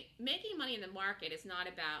way, making money in the market is not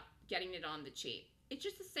about getting it on the cheap. It's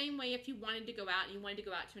just the same way if you wanted to go out and you wanted to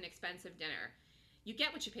go out to an expensive dinner. You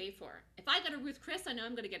get what you pay for. If I go to Ruth Chris, I know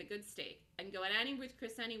I'm going to get a good steak. I can go at any Ruth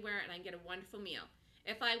Chris anywhere and I can get a wonderful meal.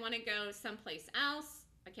 If I want to go someplace else,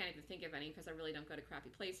 I can't even think of any because I really don't go to crappy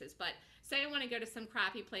places. But say I want to go to some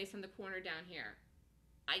crappy place in the corner down here.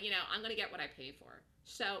 I'm going to get what I pay for.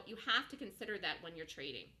 So you have to consider that when you're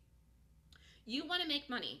trading. You want to make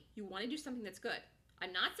money. You want to do something that's good.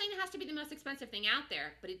 I'm not saying it has to be the most expensive thing out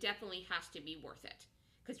there, but it definitely has to be worth it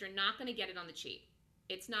because you're not going to get it on the cheap.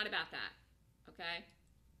 It's not about that. Okay?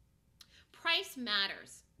 Price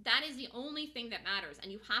matters. That is the only thing that matters.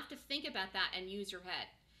 And you have to think about that and use your head.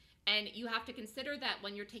 And you have to consider that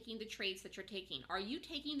when you're taking the trades that you're taking. Are you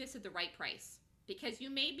taking this at the right price? Because you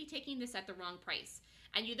may be taking this at the wrong price.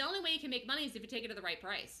 And the only way you can make money is if you take it at the right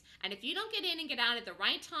price. And if you don't get in and get out at the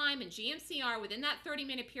right time in GMCR within that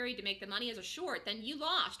 30-minute period to make the money as a short, then you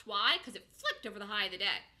lost. Why? Because it flipped over the high of the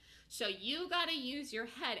day. So you got to use your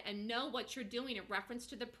head and know what you're doing in reference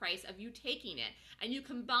to the price of you taking it. And you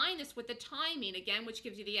combine this with the timing, again, which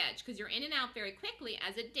gives you the edge. Because you're in and out very quickly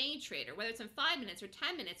as a day trader. Whether it's in 5 minutes or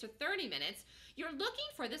 10 minutes or 30 minutes, you're looking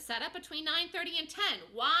for the setup between 9:30 and 10.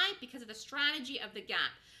 Why? Because of the strategy of the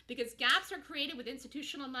gap. Because gaps are created with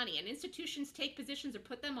institutional money. And institutions take positions or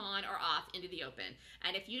put them on or off into the open.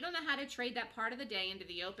 And if you don't know how to trade that part of the day into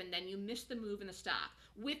the open, then you miss the move in the stock.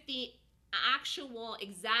 With the actual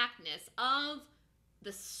exactness of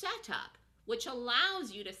the setup, which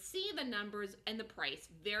allows you to see the numbers and the price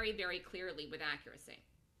very, very clearly with accuracy.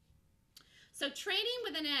 So trading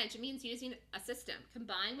with an edge means using a system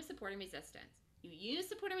combined with support and resistance. You use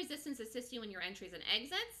support and resistance to assist you in your entries and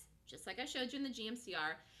exits, just like I showed you in the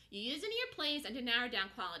GMCR. You use it in your plays and to narrow down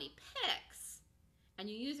quality picks, and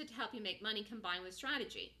you use it to help you make money combined with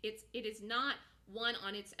strategy. It is not one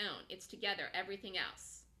on its own. It's together, everything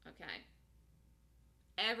else, okay?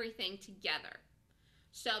 Everything together.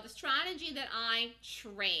 So the strategy that I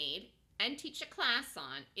trade and teach a class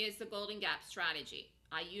on is the Golden Gap strategy.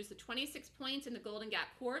 I use the 26 points in the Golden Gap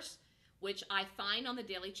course, which I find on the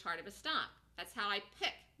daily chart of a stock. That's how I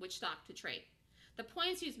pick which stock to trade. The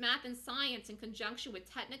points use math and science in conjunction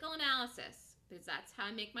with technical analysis, because that's how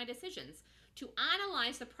I make my decisions, to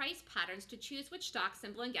analyze the price patterns to choose which stock,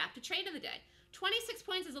 symbol, and gap to trade in the day. 26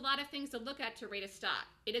 points is a lot of things to look at to rate a stock.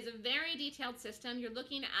 It is a very detailed system. You're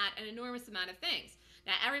looking at an enormous amount of things.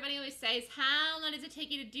 Now, everybody always says, how long does it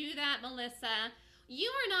take you to do that, Melissa? You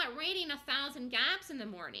are not rating 1,000 gaps in the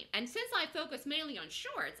morning. And since I focus mainly on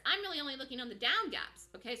shorts, I'm really only looking on the down gaps.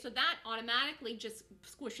 Okay, so that automatically just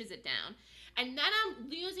squishes it down. And then I'm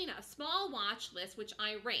using a small watch list, which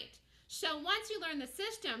I rate. So once you learn the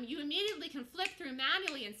system, you immediately can flick through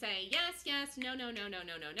manually and say, yes, yes, no, no, no, no,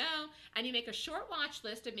 no, no, no. And you make a short watch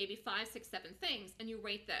list of maybe 5, 6, 7 things, and you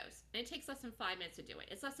rate those. And it takes less than 5 minutes to do it.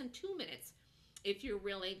 It's less than 2 minutes if you're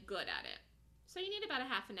really good at it. So you need about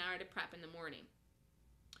a half an hour to prep in the morning.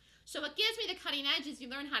 So what gives me the cutting edge is you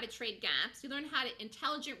learn how to trade gaps. You learn how to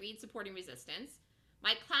intelligent read supporting resistance.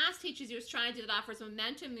 My class teaches you a strategy that offers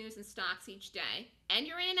momentum moves in stocks each day. And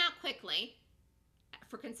you're in and out quickly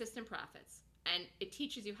for consistent profits. And it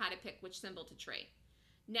teaches you how to pick which symbol to trade.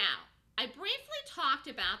 Now, I briefly talked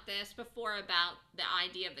about this before about the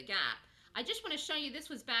idea of the gap. I just want to show you, this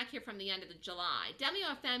was back here from the end of July.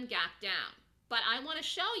 WFM gap down. But I want to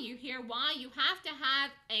show you here why you have to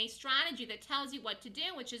have a strategy that tells you what to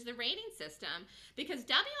do, which is the rating system. Because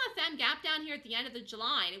WFM gap down here at the end of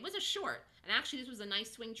July, and it was a short. And actually, this was a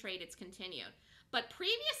nice swing trade. It's continued. But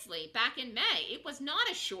previously, back in May, it was not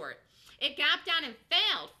a short. It gapped down and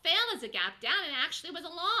failed. Failed as a gap down and actually was a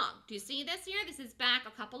long. Do you see this here? This is back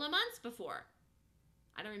a couple of months before.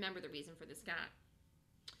 I don't remember the reason for this gap.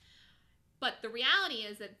 But the reality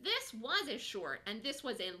is that this was a short and this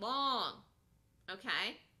was a long.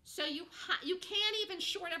 Okay? So you can't even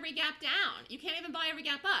short every gap down. You can't even buy every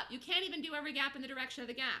gap up. You can't even do every gap in the direction of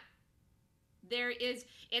the gap.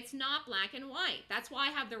 It's not black and white. That's why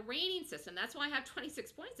I have the rating system. That's why I have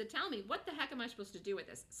 26 points to tell me what the heck am I supposed to do with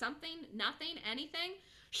this? Something, nothing, anything?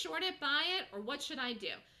 Short it, buy it, or what should I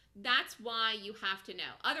do? That's why you have to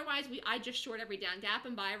know. Otherwise, I just short every down gap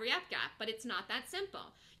and buy every up gap, but it's not that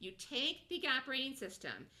simple. You take the gap rating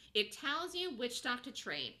system. It tells you which stock to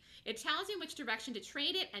trade. It tells you which direction to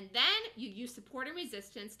trade it, and then you use support and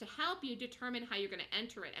resistance to help you determine how you're going to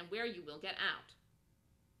enter it and where you will get out.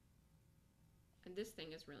 And this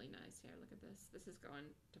thing is really nice here. Look at this. This is going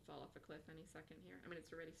to fall off a cliff any second here. I mean,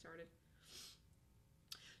 it's already started.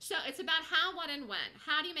 So it's about how, what, and when.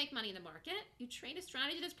 How do you make money in the market? You trade a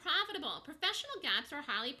strategy that's profitable. Professional gaps are a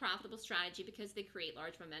highly profitable strategy because they create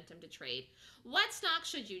large momentum to trade. What stocks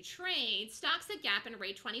should you trade? Stocks that gap and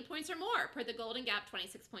rate 20 points or more per the Golden Gap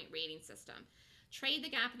 26-point rating system. Trade the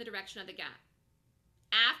gap in the direction of the gap.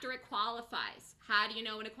 After it qualifies. How do you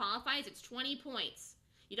know when it qualifies? It's 20 points.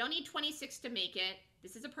 You don't need 26 to make it.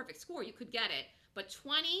 This is a perfect score. You could get it. But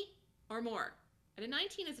 20 or more. And a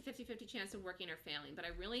 19 is a 50-50 chance of working or failing. But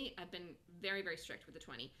I've been very, very strict with the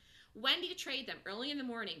 20. When do you trade them? Early in the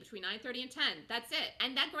morning, between 9:30 and 10. That's it.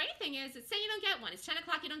 And that great thing is, say you don't get one. It's 10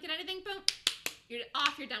 o'clock, you don't get anything, boom. You're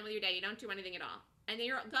off, you're done with your day. You don't do anything at all. And then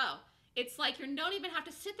you're go. It's like you don't even have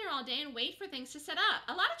to sit there all day and wait for things to set up.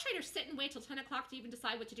 A lot of traders sit and wait till 10 o'clock to even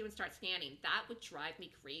decide what to do and start scanning. That would drive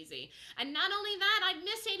me crazy. And not only that, I'd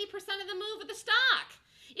miss 80% of the move of the stock.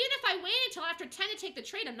 Even if I wait until after 10 to take the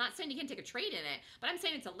trade, I'm not saying you can take a trade in it, but I'm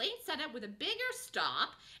saying it's a late setup with a bigger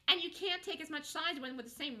stop, and you can't take as much size with the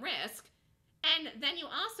same risk, and then you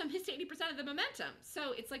also miss 80% of the momentum.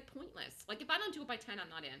 So it's like pointless. Like if I don't do it by 10, I'm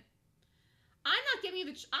not in. I'm not giving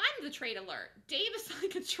you I'm the trade alert. Dave is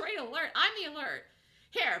like a trade alert. I'm the alert.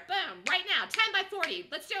 Here, boom, right now, 10 by 40.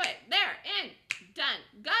 Let's do it. There, in, done,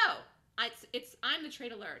 go. I'm the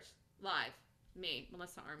trade alert, live. Me,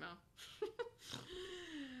 Melissa Armo.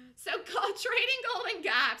 So trading golden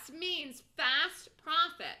gaps means fast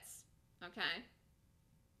profits, okay?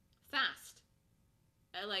 Fast.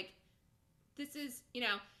 This is,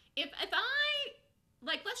 if I,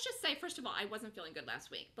 let's just say, first of all, I wasn't feeling good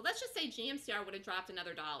last week, but let's just say GMCR would have dropped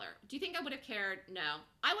another $1. Do you think I would have cared? No.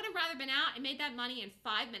 I would have rather been out and made that money in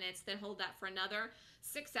 5 minutes than hold that for another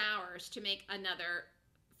 6 hours to make another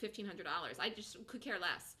 $1,500. I just could care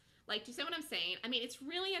less. Do you see what I'm saying? I mean, it's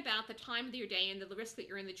really about the time of your day and the risk that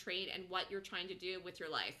you're in the trade and what you're trying to do with your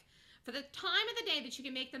life. For the time of the day that you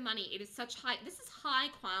can make the money, it is such this is high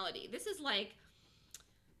quality. This is how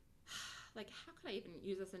could I even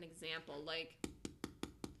use this as an example?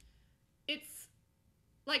 It's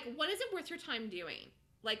what is it worth your time doing?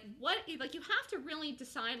 You have to really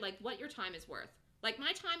decide what your time is worth. My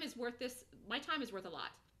time is worth this. My time is worth a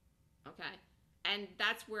lot. Okay. And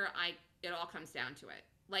that's where it all comes down to it.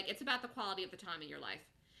 It's about the quality of the time in your life.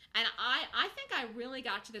 And I think I really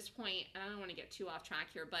got to this point, and I don't want to get too off track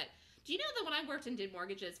here, but do you know that when I worked and did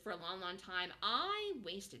mortgages for a long, long time, I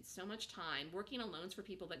wasted so much time working on loans for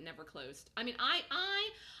people that never closed. I mean, I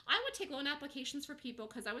would take loan applications for people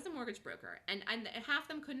because I was a mortgage broker, and half of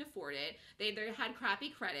them couldn't afford it. They had crappy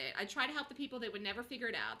credit. I tried to help the people that would never figure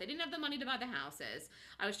it out. They didn't have the money to buy the houses.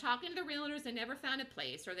 I was talking to the realtors that never found a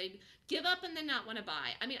place, or they'd give up and then not want to buy.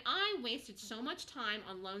 I mean, I wasted so much time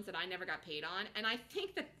on loans that I never got paid on, and I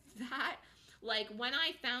think that when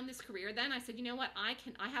I found this career, then I said, you know what, I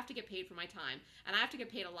have to get paid for my time, and I have to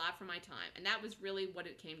get paid a lot for my time. And that was really what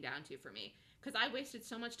it came down to for me, because I wasted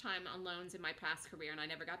so much time on loans in my past career and I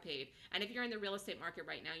never got paid. And if you're in the real estate market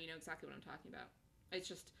right now, you know exactly what I'm talking about.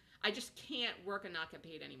 I just can't work and not get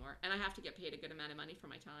paid anymore. And I have to get paid a good amount of money for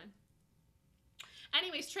my time.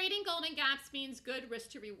 Anyways, trading golden gaps means good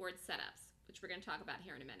risk to reward setups, which we're going to talk about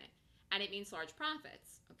here in a minute. And it means large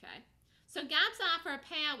profits, okay? So gaps offer a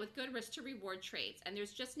payout with good risk to reward trades, and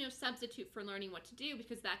there's just no substitute for learning what to do,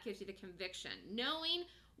 because that gives you the conviction. Knowing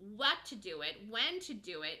what to do it, when to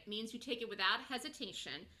do it, means you take it without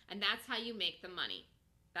hesitation, and that's how you make the money.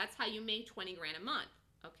 That's how you make 20 grand a month,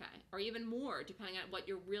 okay? Or even more, depending on what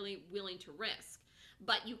you're really willing to risk.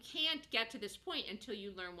 But you can't get to this point until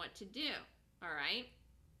you learn what to do, all right?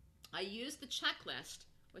 I use the checklist,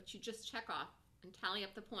 which you just check off and tally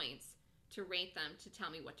up the points, to rate them, to tell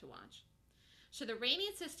me what to watch. So the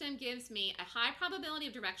rating system gives me a high probability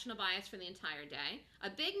of directional bias for the entire day, a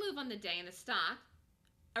big move on the day in the stock,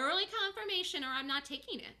 early confirmation or I'm not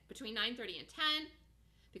taking it between 9:30 and 10,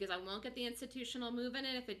 because I won't get the institutional move in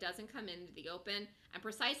it if it doesn't come into the open, and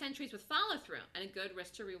precise entries with follow through and a good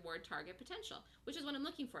risk to reward target potential, which is what I'm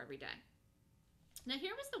looking for every day. Now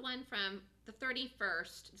here was the one from the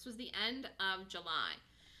 31st. This was the end of July.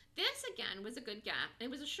 This, again, was a good gap, and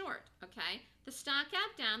it was a short, okay? The stock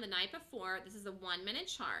gap down the night before, this is a 1-minute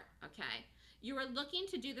chart, okay? You are looking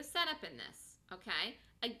to do the setup in this, okay?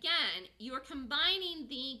 Again, you are combining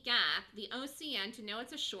the gap, the OCN, to know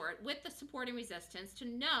it's a short, with the support and resistance to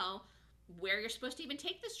know where you're supposed to even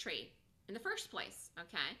take this trade in the first place,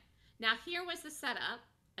 okay? Now, here was the setup.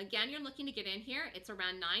 Again, you're looking to get in here. It's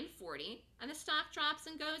around 9:40, and the stock drops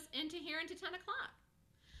and goes into here into 10 o'clock.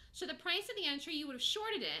 So the price of the entry, you would have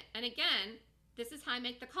shorted it, and again, this is how I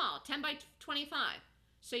make the call, 10 by 25.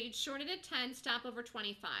 So you'd short it at 10, stop over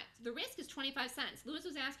 25. So the risk is 25 cents. Lewis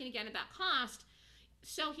was asking again about cost.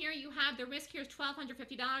 So here you have the risk here is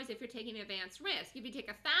 $1,250 if you're taking advanced risk. If you take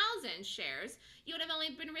 1,000 shares, you would have only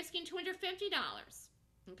been risking $250,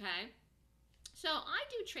 okay? So I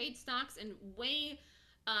do trade stocks in way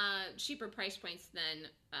cheaper price points than,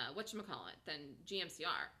 than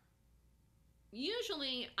GMCR.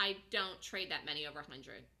 Usually I don't trade that many over $100.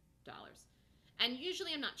 And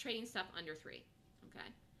usually I'm not trading stuff under $3, okay?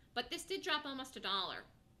 But this did drop almost $1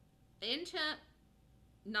 into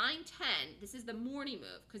 9:10. This is the morning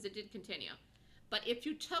move because it did continue. But if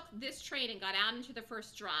you took this trade and got out into the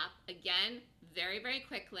first drop, again, very, very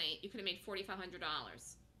quickly, you could have made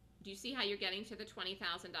 $4,500. Do you see how you're getting to the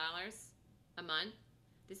 $20,000 a month?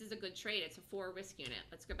 This is a good trade. It's a 4 risk unit.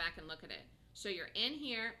 Let's go back and look at it. So you're in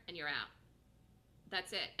here and you're out.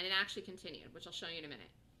 That's it. And it actually continued, which I'll show you in a minute.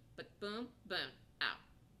 But boom, boom, out.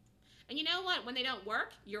 And you know what? When they don't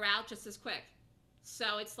work, you're out just as quick.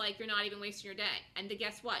 So it's like you're not even wasting your day. And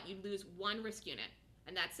guess what? You lose 1 risk unit,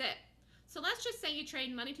 and that's it. So let's just say you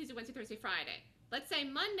trade Monday, Tuesday, Wednesday, Thursday, Friday. Let's say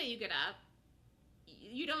Monday you get up,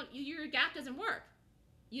 your gap doesn't work.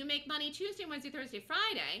 You make money Tuesday, Wednesday, Thursday,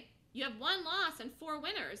 Friday. You have 1 loss and 4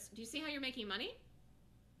 winners. Do you see how you're making money?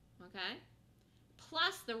 Okay.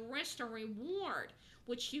 Plus the risk or reward,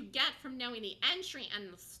 which you get from knowing the entry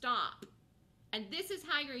and the stop. And this is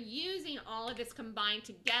how you're using all of this combined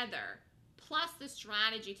together, plus the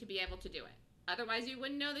strategy to be able to do it. Otherwise, you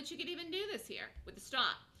wouldn't know that you could even do this here with the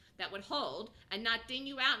stop. That would hold and not ding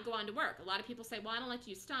you out and go on to work. A lot of people say, well, I don't like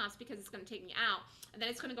to use stops because it's going to take me out, and then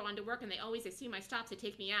it's going to go on to work, and they see my stops, they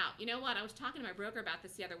take me out. You know what? I was talking to my broker about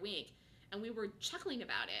this the other week, and we were chuckling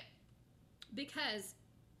about it because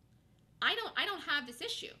I don't have this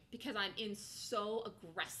issue because I'm in so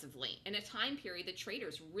aggressively in a time period that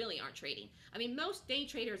traders really aren't trading. I mean, most day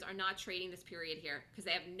traders are not trading this period here because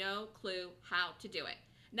they have no clue how to do it.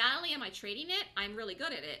 Not only am I trading it, I'm really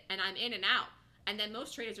good at it, and I'm in and out. And then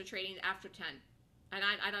most traders are trading after 10. And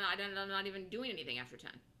I'm not even doing anything after 10.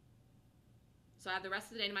 So I have the rest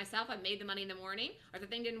of the day to myself. I've made the money in the morning, or if the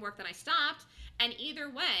thing didn't work, then I stopped. And either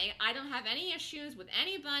way, I don't have any issues with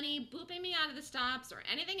anybody booping me out of the stops or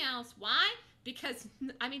anything else. Why? Because,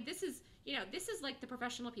 I mean, this is like the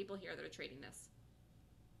professional people here that are trading this.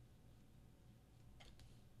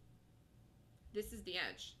 This is the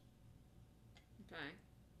edge. Okay.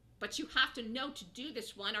 But you have to know to do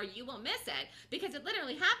this one or you will miss it because it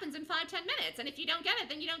literally happens in 5-10 minutes. And if you don't get it,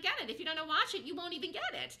 then you don't get it. If you don't know watch it, you won't even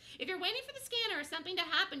get it. If you're waiting for the scanner or something to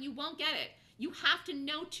happen, you won't get it. You have to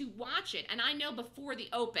know to watch it. And I know before the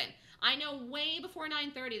open. I know way before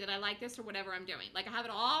 9:30 that I like this or whatever I'm doing. Like I have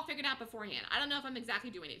it all figured out beforehand. I don't know if I'm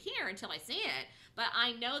exactly doing it here until I see it, but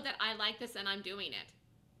I know that I like this and I'm doing it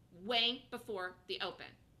way before the open.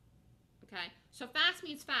 Okay? So fast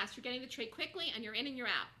means fast. You're getting the trade quickly and you're in and you're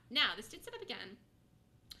out. Now, this did set up again.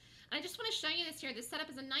 And I just want to show you this here. This setup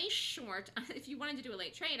is a nice short. If you wanted to do a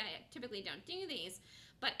late trade, I typically don't do these,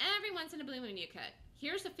 but every once in a blue moon you could.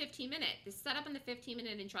 Here's the 15-minute. This set up in the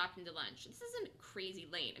 15-minute and dropped into lunch. This isn't crazy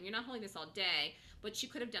late. I mean, you're not holding this all day, but you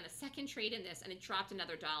could have done a second trade in this and it dropped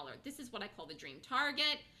another $1. This is what I call the dream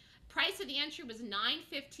target. Price of the entry was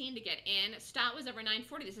 $9.15 to get in. Stop was over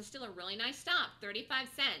 $9.40. This is still a really nice stop, 35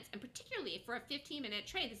 cents. And particularly for a 15-minute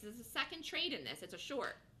trade, this is the second trade in this. It's a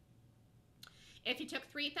short. If you took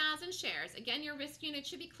 3,000 shares, again, your risk unit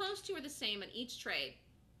should be close to or the same in each trade.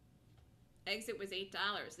 Exit was $8.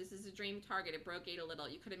 This is a dream target. It broke 8 a little.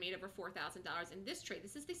 You could have made over $4,000 in this trade.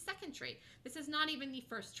 This is the second trade. This is not even the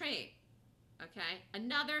first trade. Okay?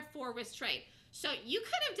 Another 4-risk trade. So you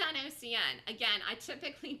could have done OCN. Again, I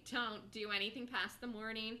typically don't do anything past the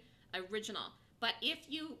morning original. But if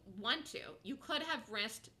you want to, you could have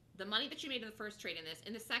risked the money that you made in the first trade in this,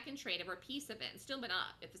 in the second trade, or a piece of it, and still been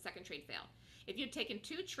up if the second trade failed. If you'd taken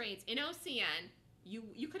 2 trades in OCN,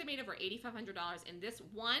 you could have made over $8,500 in this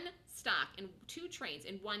one stock in 2 trades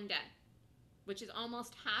in one day, which is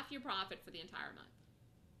almost half your profit for the entire month.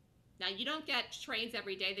 Now, you don't get trades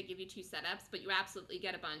every day that give you 2 setups, but you absolutely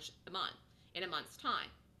get a bunch a month in a month's time.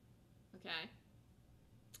 Okay?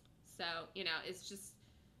 So, it's just,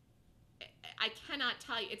 I cannot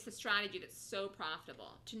tell you, it's a strategy that's so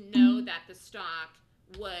profitable to know that the stock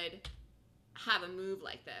would have a move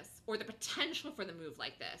like this, or the potential for the move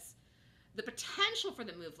like this. The potential for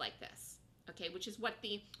the move like this, okay, which is what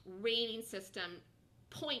the rating system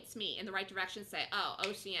points me in the right direction, say, oh,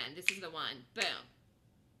 OCN, this is the one, boom.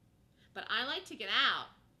 But I like to get out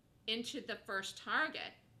into the first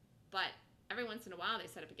target, but every once in a while they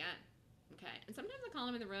set up again, okay? And sometimes I call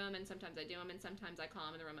them in the room, and sometimes I do them, and sometimes I call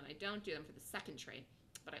them in the room and I don't do them for the second trade,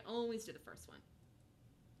 but I always do the first one,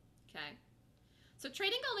 okay? So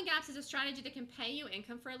trading golden gaps is a strategy that can pay you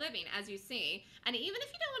income for a living, as you see. And even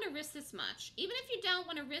if you don't want to risk this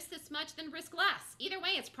much, then risk less. Either way,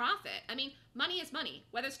 it's profit. I mean, money is money.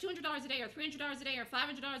 Whether it's $200 a day or $300 a day or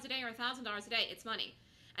 $500 a day or $1,000 a day, it's money.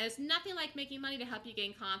 And there's nothing like making money to help you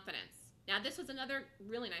gain confidence. Now, this was another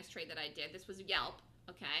really nice trade that I did. This was Yelp,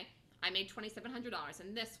 okay? I made $2,700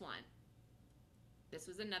 in this one. This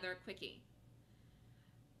was another quickie.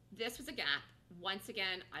 This was a gap. Once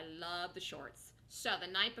again, I love the shorts. So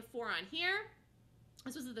the night before on here,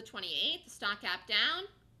 this was the 28th, the stock gap down,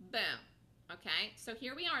 boom. Okay, so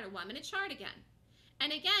here we are at a 1 minute chart again.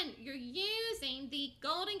 And again, you're using the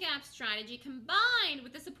golden gap strategy combined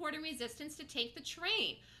with the support and resistance to take the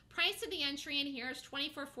trade. Price of the entry in here is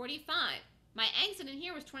 $24.45. My exit in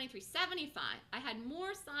here was $23.75. I had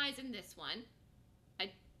more size in this one.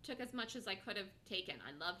 I took as much as I could have taken.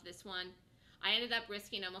 I loved this one. I ended up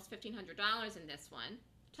risking almost $1,500 in this one.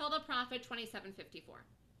 Total profit, $27.54.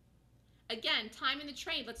 Again, time in the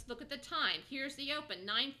trade, let's look at the time. Here's the open,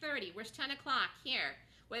 9:30. Where's 10 o'clock? Here.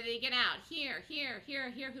 Whether you get out, here,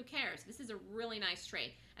 who cares? This is a really nice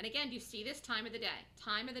trade. And again, do you see this? Time of the day.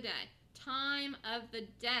 Time of the day. Time of the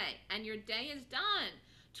day. And your day is done.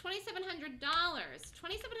 $2,700.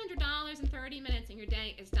 $2,700 in 30 minutes and your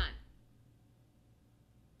day is done.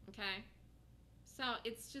 Okay? So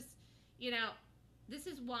it's just, you know, this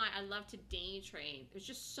is why I love to day trade. There's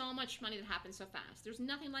just so much money that happens so fast. There's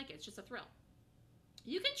nothing like it. It's just a thrill.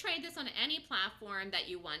 You can trade this on any platform that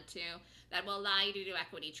you want to that will allow you to do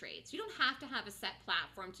equity trades. You don't have to have a set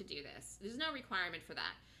platform to do this. There's no requirement for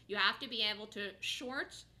that. You have to be able to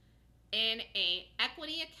short in an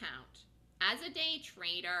equity account as a day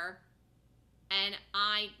trader, and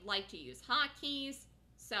I like to use hotkeys,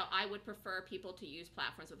 so I would prefer people to use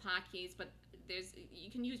platforms with hotkeys, but you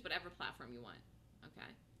can use whatever platform you want.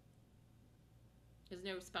 Okay. There's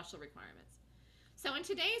no special requirements. So in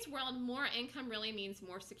today's world, more income really means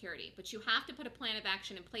more security, but you have to put a plan of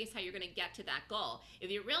action in place how you're going to get to that goal.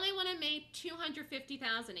 If you really want to make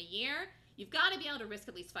 $250,000 a year, you've got to be able to risk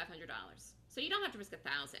at least $500. So you don't have to risk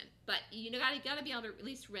 $1,000, but you got to be able to at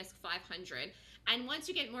least risk $500. And once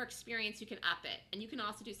you get more experience, you can up it. And you can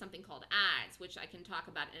also do something called ads, which I can talk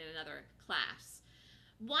about in another class.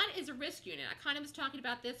 What is a risk unit? I kind of was talking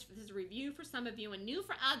about this. This is a review for some of you and new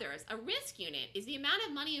for others. A risk unit is the amount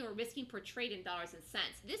of money you are risking per trade in dollars and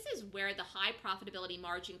cents. This is where the high profitability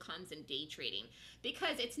margin comes in day trading,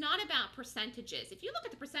 because it's not about percentages. If you look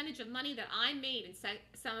at the percentage of money that I made in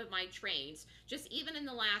some of my trades, just even in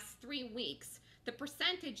the last 3 weeks, the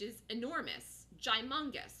percentage is enormous,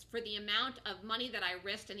 gymongous, for the amount of money that I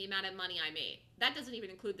risked and the amount of money I made. That doesn't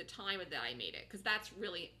even include the time that I made it, because that's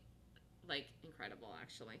really like incredible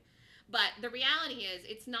actually. But the reality is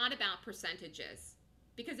it's not about percentages,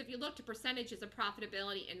 because if you look to percentages of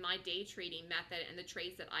profitability in my day trading method and the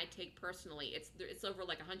trades that I take personally, it's over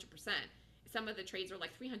like 100%. Some of the trades are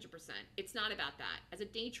like 300%. It's not about that. As a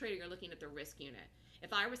day trader, you're looking at the risk unit.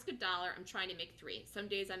 If I risk $1, I'm trying to make 3. Some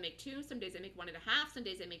days I make 2, some days I make 1.5, some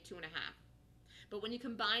days I make 2.5. But when you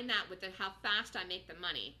combine that with how fast I make the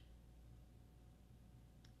money,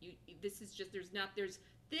 this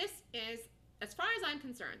is, as far as I'm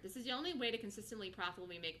concerned, this is the only way to consistently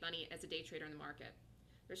profitably make money as a day trader in the market.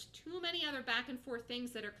 There's too many other back and forth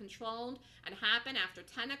things that are controlled and happen after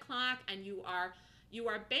 10 o'clock, and you are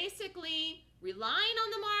basically relying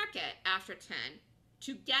on the market after 10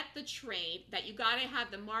 to get the trade that you got to have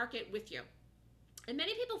the market with you. And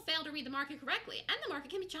many people fail to read the market correctly, and the market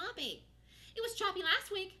can be choppy. It was choppy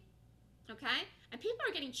last week, okay? And people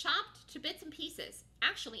are getting chopped to bits and pieces,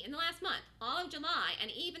 actually, in the last month, all of July,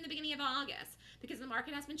 and even the beginning of August, because the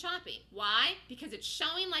market has been choppy. Why? Because it's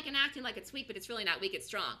showing like and acting like it's weak, but it's really not weak, it's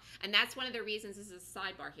strong. And that's one of the reasons. This is a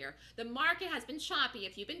sidebar here. The market has been choppy.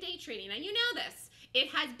 If you've been day trading, and you know this, it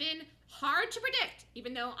has been hard to predict,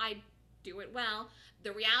 even though I do it well.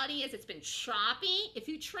 The reality is it's been choppy if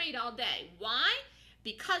you trade all day. Why?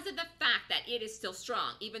 because of the fact that it is still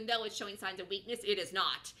strong. Even though it's showing signs of weakness, it is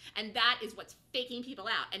not. And that is what's faking people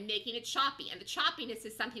out and making it choppy. And the choppiness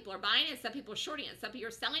is some people are buying it, some people are shorting it, some people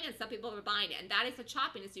are selling it, and some people are buying it. And that is the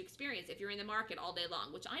choppiness you experience if you're in the market all day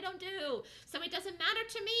long, which I don't do. So it doesn't matter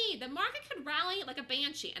to me. The market could rally like a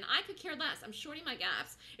banshee, and I could care less. I'm shorting my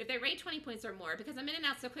gaps if they rate 20 points or more, because I'm in and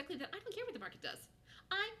out so quickly that I don't care what the market does.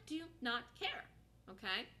 I do not care,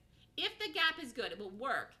 okay? If the gap is good, it will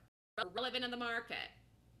work. Relevant in the market.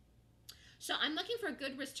 So I'm looking for a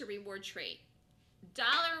good risk to reward trade.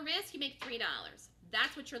 Dollar risk, you make $3.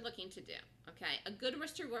 That's what you're looking to do. Okay, a good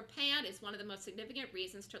risk to reward payout is one of the most significant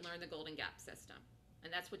reasons to learn the Golden Gap system,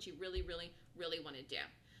 and that's what you really, really, really want to do.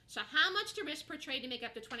 So how much to risk per trade to make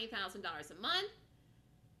up to $20,000 a month?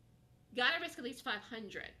 Got to risk at least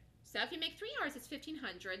 500. So if you make 3 hours, it's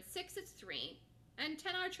 1,500. 6, it's 3, and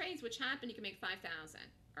 10-hour trades, which happen, you can make 5,000.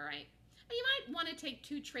 All right. You might want to take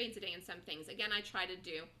 2 trades a day in some things. Again, I try to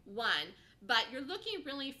do 1, but you're looking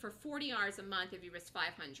really for 40 hours a month if you risk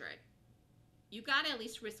 500. You got to at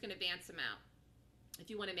least risk an advance amount if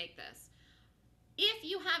you want to make this. If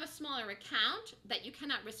you have a smaller account that you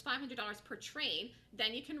cannot risk $500 per trade,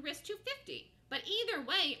 then you can risk $250. But either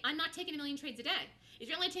way, I'm not taking a million trades a day. If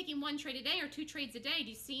you're only taking 1 trade a day or 2 trades a day, do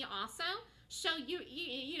you see also? So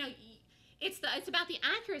you know, it's about the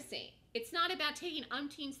accuracy. It's not about taking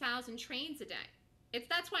umpteen thousand trades a day.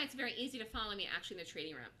 That's why it's very easy to follow me actually in the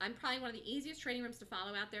trading room. I'm probably one of the easiest trading rooms to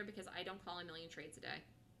follow out there because I don't call a million trades a day.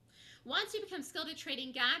 Once you become skilled at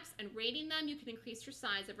trading gaps and rating them, you can increase your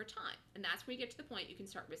size over time. And that's where you get to the point you can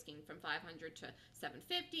start risking from 500 to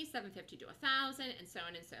 750, 750 to 1,000, and so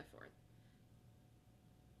on and so forth.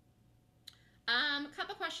 A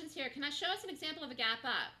couple questions here. Can I show us an example of a gap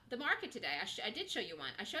up? The market today, I did show you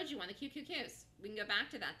one. I showed you one, the QQQs. We can go back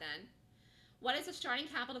to that then. What is the starting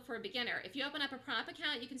capital for a beginner? If you open up a prop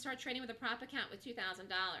account, you can start trading with a prop account with $2,000.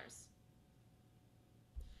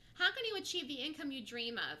 How can you achieve the income you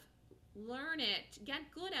dream of? Learn it,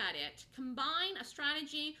 get good at it, combine a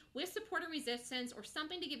strategy with support and resistance or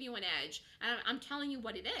something to give you an edge. And I'm telling you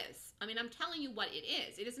what it is. I mean, I'm telling you what it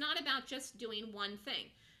is. It is not about just doing one thing.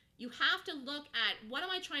 You have to look at, what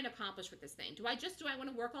am I trying to accomplish with this thing? Do I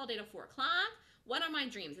want to work all day till 4 o'clock? What are my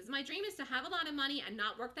dreams? Is my dream is to have a lot of money and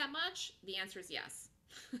not work that much? The answer is yes.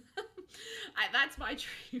 That's my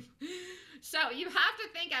dream. So you have to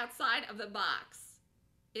think outside of the box.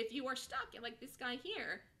 If you are stuck like this guy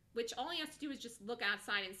here, which all you have to do is just look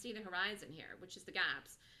outside and see the horizon here, which is the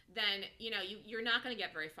gaps, then you're not going to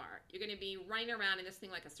get very far. You're going to be running around in this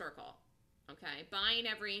thing like a circle, okay? Buying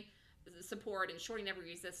every support and shorting every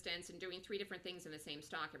resistance and doing 3 different things in the same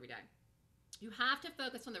stock every day. You have to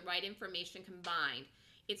focus on the right information combined.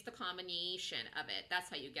 It's the combination of it. That's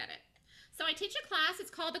how you get it. So I teach a class.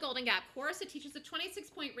 It's called the Golden Gap course. It teaches a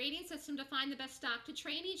 26-point rating system to find the best stock to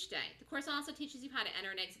trade each day. The course also teaches you how to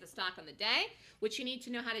enter and exit the stock on the day, which you need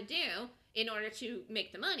to know how to do in order to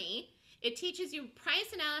make the money. It teaches you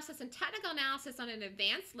price analysis and technical analysis on an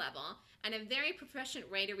advanced level and a very proficient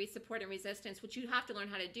way to read support and resistance, which you have to learn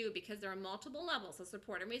how to do because there are multiple levels of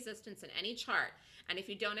support and resistance in any chart. And if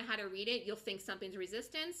you don't know how to read it, you'll think something's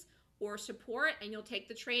resistance or support and you'll take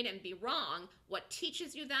the trade and be wrong. What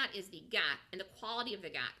teaches you that is the gap and the quality of the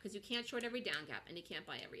gap, because you can't short every down gap and you can't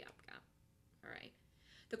buy every up gap. All right.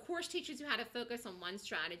 The course teaches you how to focus on one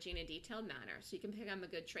strategy in a detailed manner so you can become a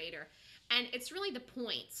good trader. And it's really the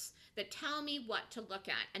points that tell me what to look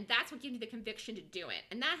at. And that's what gives me the conviction to do it.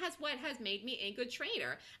 And that has what has made me a good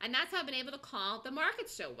trader. And that's how I've been able to call the market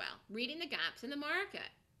so well, reading the gaps in the market.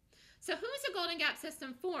 So who's the Golden Gap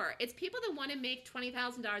system for? It's people that want to make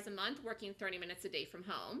 $20,000 a month working 30 minutes a day from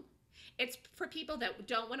home. It's for people that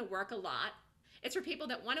don't want to work a lot. It's for people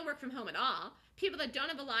that want to work from home at all. People that don't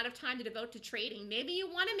have a lot of time to devote to trading. Maybe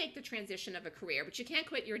you want to make the transition of a career, but you can't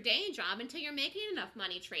quit your day job until you're making enough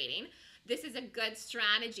money trading. This is a good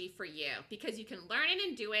strategy for you because you can learn it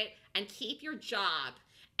and do it and keep your job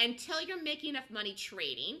until you're making enough money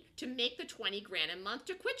trading to make the 20 grand a month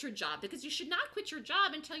to quit your job, because you should not quit your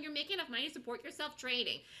job until you're making enough money to support yourself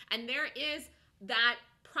trading. And there is that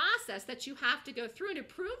process that you have to go through to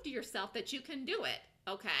prove to yourself that you can do it.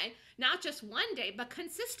 Okay, not just one day, but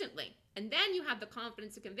consistently. And then you have the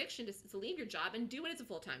confidence and conviction to leave your job and do it as a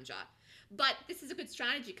full-time job. But this is a good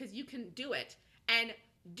strategy because you can do it and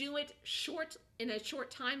do it in a short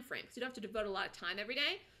time frame. So you don't have to devote a lot of time every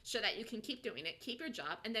day so that you can keep doing it, keep your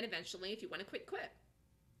job, and then eventually, if you want to quit, quit.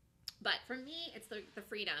 But for me, it's the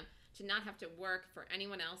freedom to not have to work for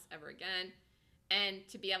anyone else ever again and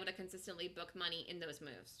to be able to consistently book money in those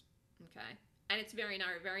moves. Okay. And it's very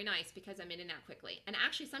nice because I'm in and out quickly. And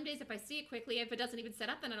actually, some days if I see it quickly, if it doesn't even set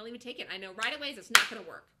up, then I don't even take it. I know right away it's not going to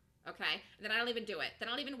work. okay? And then I don't even do it. Then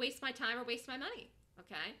I don't even waste my time or waste my money,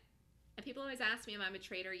 okay? And people always ask me if I'm a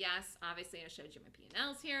trader. Yes, obviously I showed you my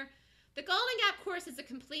P&Ls here. The Golden Gap course is a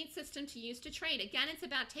complete system to use to trade. Again, it's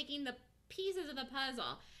about taking the pieces of the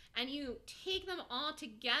puzzle and you take them all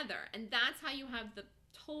together, and that's how you have the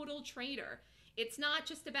total trader. It's not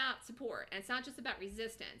just about support, and it's not just about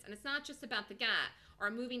resistance, and it's not just about the gap or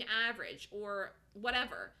a moving average or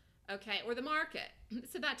whatever, okay, or the market.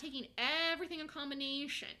 It's about taking everything in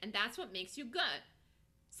combination, and that's what makes you good.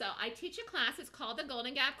 So I teach a class. It's called the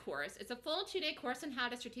Golden Gap course. It's a full 2-day course on how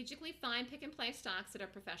to strategically find, pick, and play stocks that are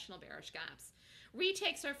professional bearish gaps.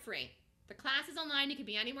 Retakes are free. The class is online. You can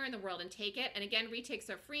be anywhere in the world and take it. And again, retakes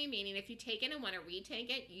are free, meaning if you take it and want to retake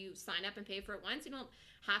it, you sign up and pay for it once. You don't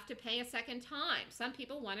have to pay a second time. Some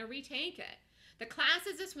people want to retake it. The class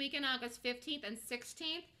is this weekend, August 15th and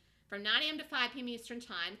 16th from 9 a.m. to 5 p.m. Eastern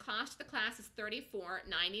Time. Cost of the class is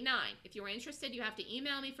 $34.99. If you're interested, you have to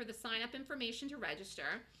email me for the sign-up information to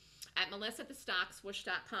register at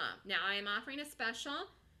melissa@thestockswoosh.com. Now, I am offering a special.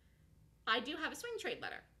 I do have a swing trade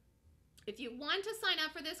letter. If you want to sign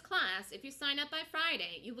up for this class, if you sign up by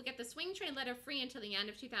Friday, you will get the swing trade letter free until the end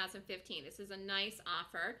of 2015. This is a nice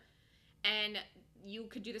offer. And you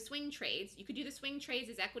could do the swing trades. You could do the swing trades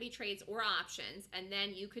as equity trades or options, and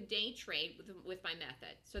then you could day trade with my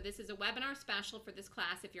method. So this is a webinar special for this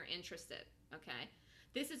class if you're interested, okay?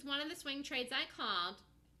 This is one of the swing trades I called.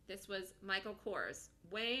 This was Michael Kors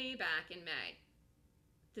way back in May.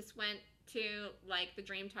 This went to like the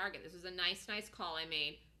dream target. This was a nice call I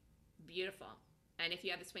made. Beautiful. And if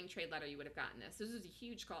you had the swing trade letter, you would have gotten this. This was a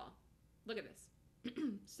huge call. Look at this.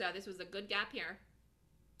 So this was a good gap here.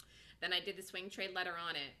 Then I did the swing trade letter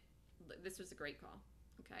on it. This was a great call.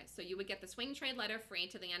 Okay, so you would get the swing trade letter free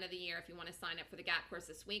to the end of the year if you want to sign up for the gap course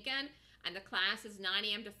this weekend. And the class is 9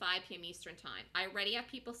 a.m. to 5 p.m. Eastern Time. I already have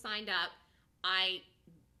people signed up. I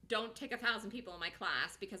don't take 1,000 people in my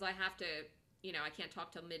class because I have to, I can't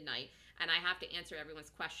talk till midnight, and I have to answer everyone's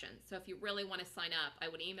questions. So if you really want to sign up, I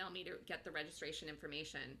would email me to get the registration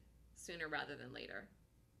information sooner rather than later.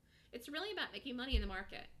 It's really about making money in the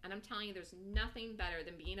market. And I'm telling you, there's nothing better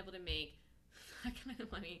than being able to make that kind of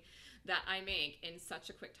money that I make in such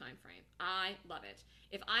a quick time frame. I love it.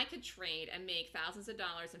 If I could trade and make thousands of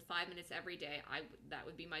dollars in 5 minutes every day, that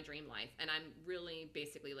would be my dream life. And I'm really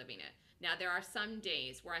basically living it. Now, there are some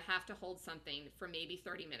days where I have to hold something for maybe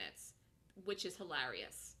 30 minutes, which is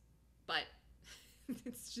hilarious. But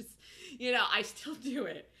it's just, I still do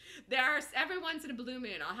it. Every once in a blue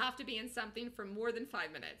moon, I'll have to be in something for more than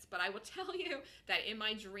 5 minutes. But I will tell you that in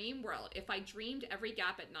my dream world, if I dreamed every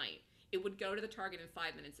gap at night, it would go to the target in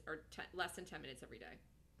 5 minutes or less than 10 minutes every day.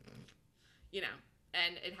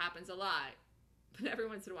 And it happens a lot. But every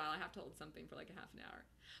once in a while, I have to hold something for like a half an hour.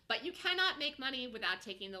 But you cannot make money without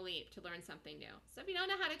taking the leap to learn something new. So if you don't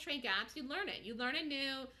know how to trade gaps, you learn it. You learn it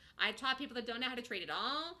new. I've taught people that don't know how to trade at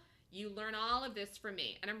all. You learn all of this from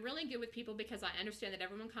me. And I'm really good with people because I understand that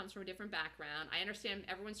everyone comes from a different background. I understand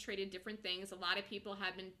everyone's traded different things. A lot of people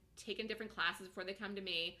have been taking different classes before they come to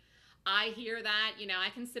me. I hear that, I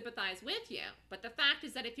can sympathize with you. But the fact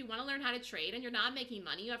is that if you want to learn how to trade and you're not making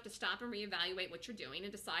money, you have to stop and reevaluate what you're doing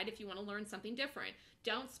and decide if you want to learn something different.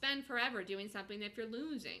 Don't spend forever doing something if you're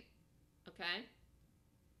losing, okay?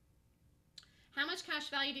 How much cash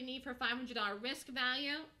value do you need for $500 risk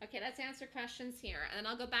value? Okay, let's answer questions here. And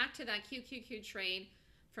then I'll go back to that QQQ trade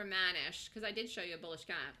for Manish because I did show you a bullish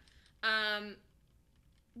gap.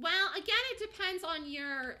 Well, again, it depends on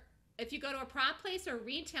if you go to a prop place or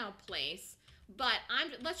retail place. But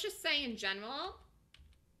let's just say in general.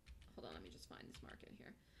 Hold on, let me just find this market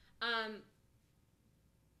here.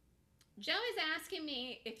 Joe is asking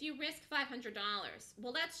me if you risk $500.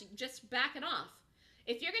 Well, let's just back it off.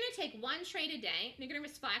 If you're going to take one trade a day, and you're going to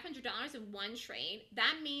risk $500 in one trade,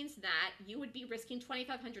 that means that you would be risking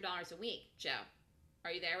 $2,500 a week, Joe.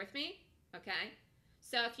 Are you there with me? Okay.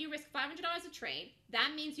 So if you risk $500 a trade,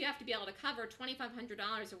 that means you have to be able to cover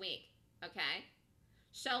 $2,500 a week. Okay.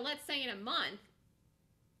 So let's say in a month,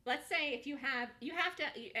 let's say if you have to,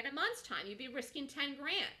 in a month's time, you'd be risking 10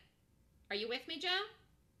 grand. Are you with me, Joe?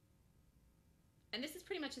 And this is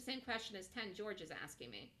pretty much the same question as 10 George is asking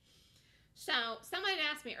me. So somebody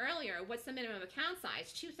asked me earlier, what's the minimum account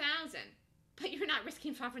size? 2,000. But you're not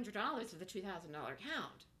risking $500 with a $2,000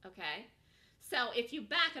 account, okay? So if you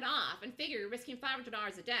back it off and figure you're risking $500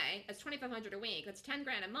 a day, that's $2,500 a week, that's 10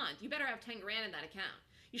 grand a month, you better have 10 grand in that account.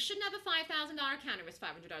 You shouldn't have a $5,000 account and risk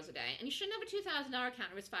 $500 a day, and you shouldn't have a $2,000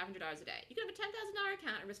 account and risk $500 a day. You can have a $10,000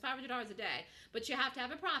 account and risk $500 a day, but you have to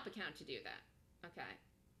have a prop account to do that, okay?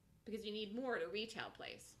 Because you need more at a retail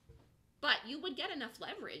place. But you would get enough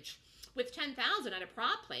leverage with 10,000 at a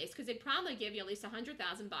prop place, because they'd probably give you at least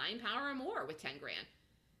 100,000 buying power or more with 10 grand.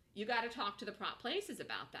 You got to talk to the prop places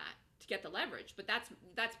about that to get the leverage, but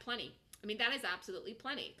that's plenty. I mean, that is absolutely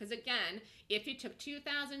plenty, because again, if you took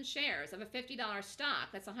 2,000 shares of a $50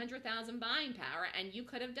 stock, that's 100,000 buying power, and you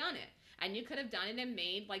could have done it. And you could have done it and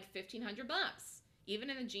made like 1,500 bucks,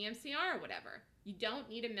 even in the GMCR or whatever. You don't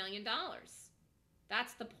need $1 million.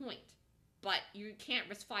 That's the point. But you can't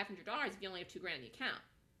risk $500 if you only have $2 grand in the account.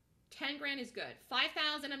 10 grand is good.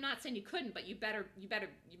 5,000, I'm not saying you couldn't, but you better be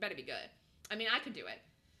good. I mean, I could do it,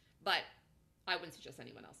 but I wouldn't suggest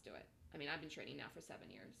anyone else do it. I mean, I've been trading now for 7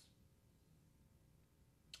 years.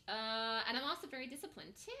 And I'm also very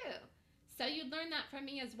disciplined too. So you'd learn that from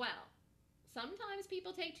me as well. Sometimes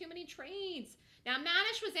people take too many trades. Now,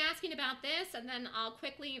 Manish was asking about this, and then I'll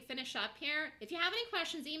quickly finish up here. If you have any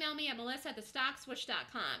questions, email me at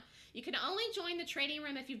melissa@thestockswoosh.com. You can only join the trading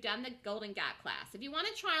room if you've done the Golden Gap class. If you want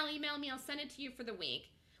a trial, email me. I'll send it to you for the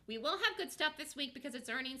week. We will have good stuff this week because it's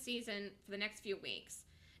earnings season for the next few weeks.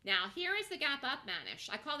 Now, here is the gap up, Manish.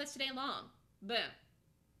 I call this today long. Boom.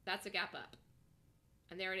 That's a gap up.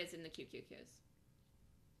 And there it is in the QQQs.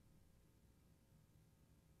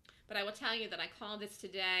 But I will tell you that I call this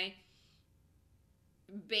today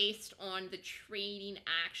based on the trading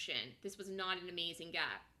action. This was not an amazing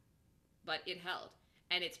gap, but it held.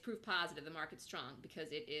 And it's proof positive the market's strong,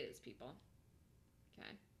 because it is, people.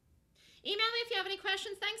 Okay. Email me if you have any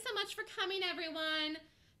questions. Thanks so much for coming, everyone.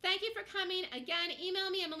 Thank you for coming. Again, email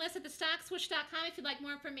me at melissa@thestockswoosh.com if you'd like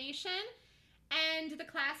more information. And the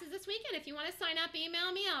class is this weekend. If you want to sign up,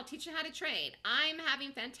 email me. I'll teach you how to trade. I'm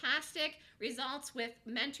having fantastic results with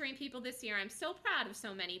mentoring people this year. I'm so proud of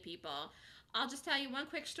so many people. I'll just tell you one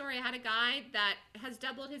quick story. I had a guy that has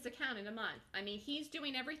doubled his account in a month. I mean, he's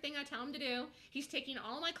doing everything I tell him to do. He's taking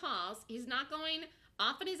all my calls. He's not going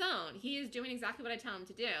off on his own. He is doing exactly what I tell him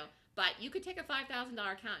to do. But you could take a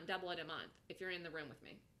 $5,000 account and double it a month if you're in the room with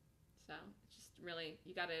me. So it's just really,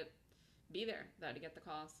 you got to be there, though, to get the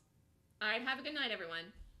calls. All right, have a good night,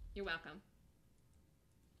 everyone. You're welcome.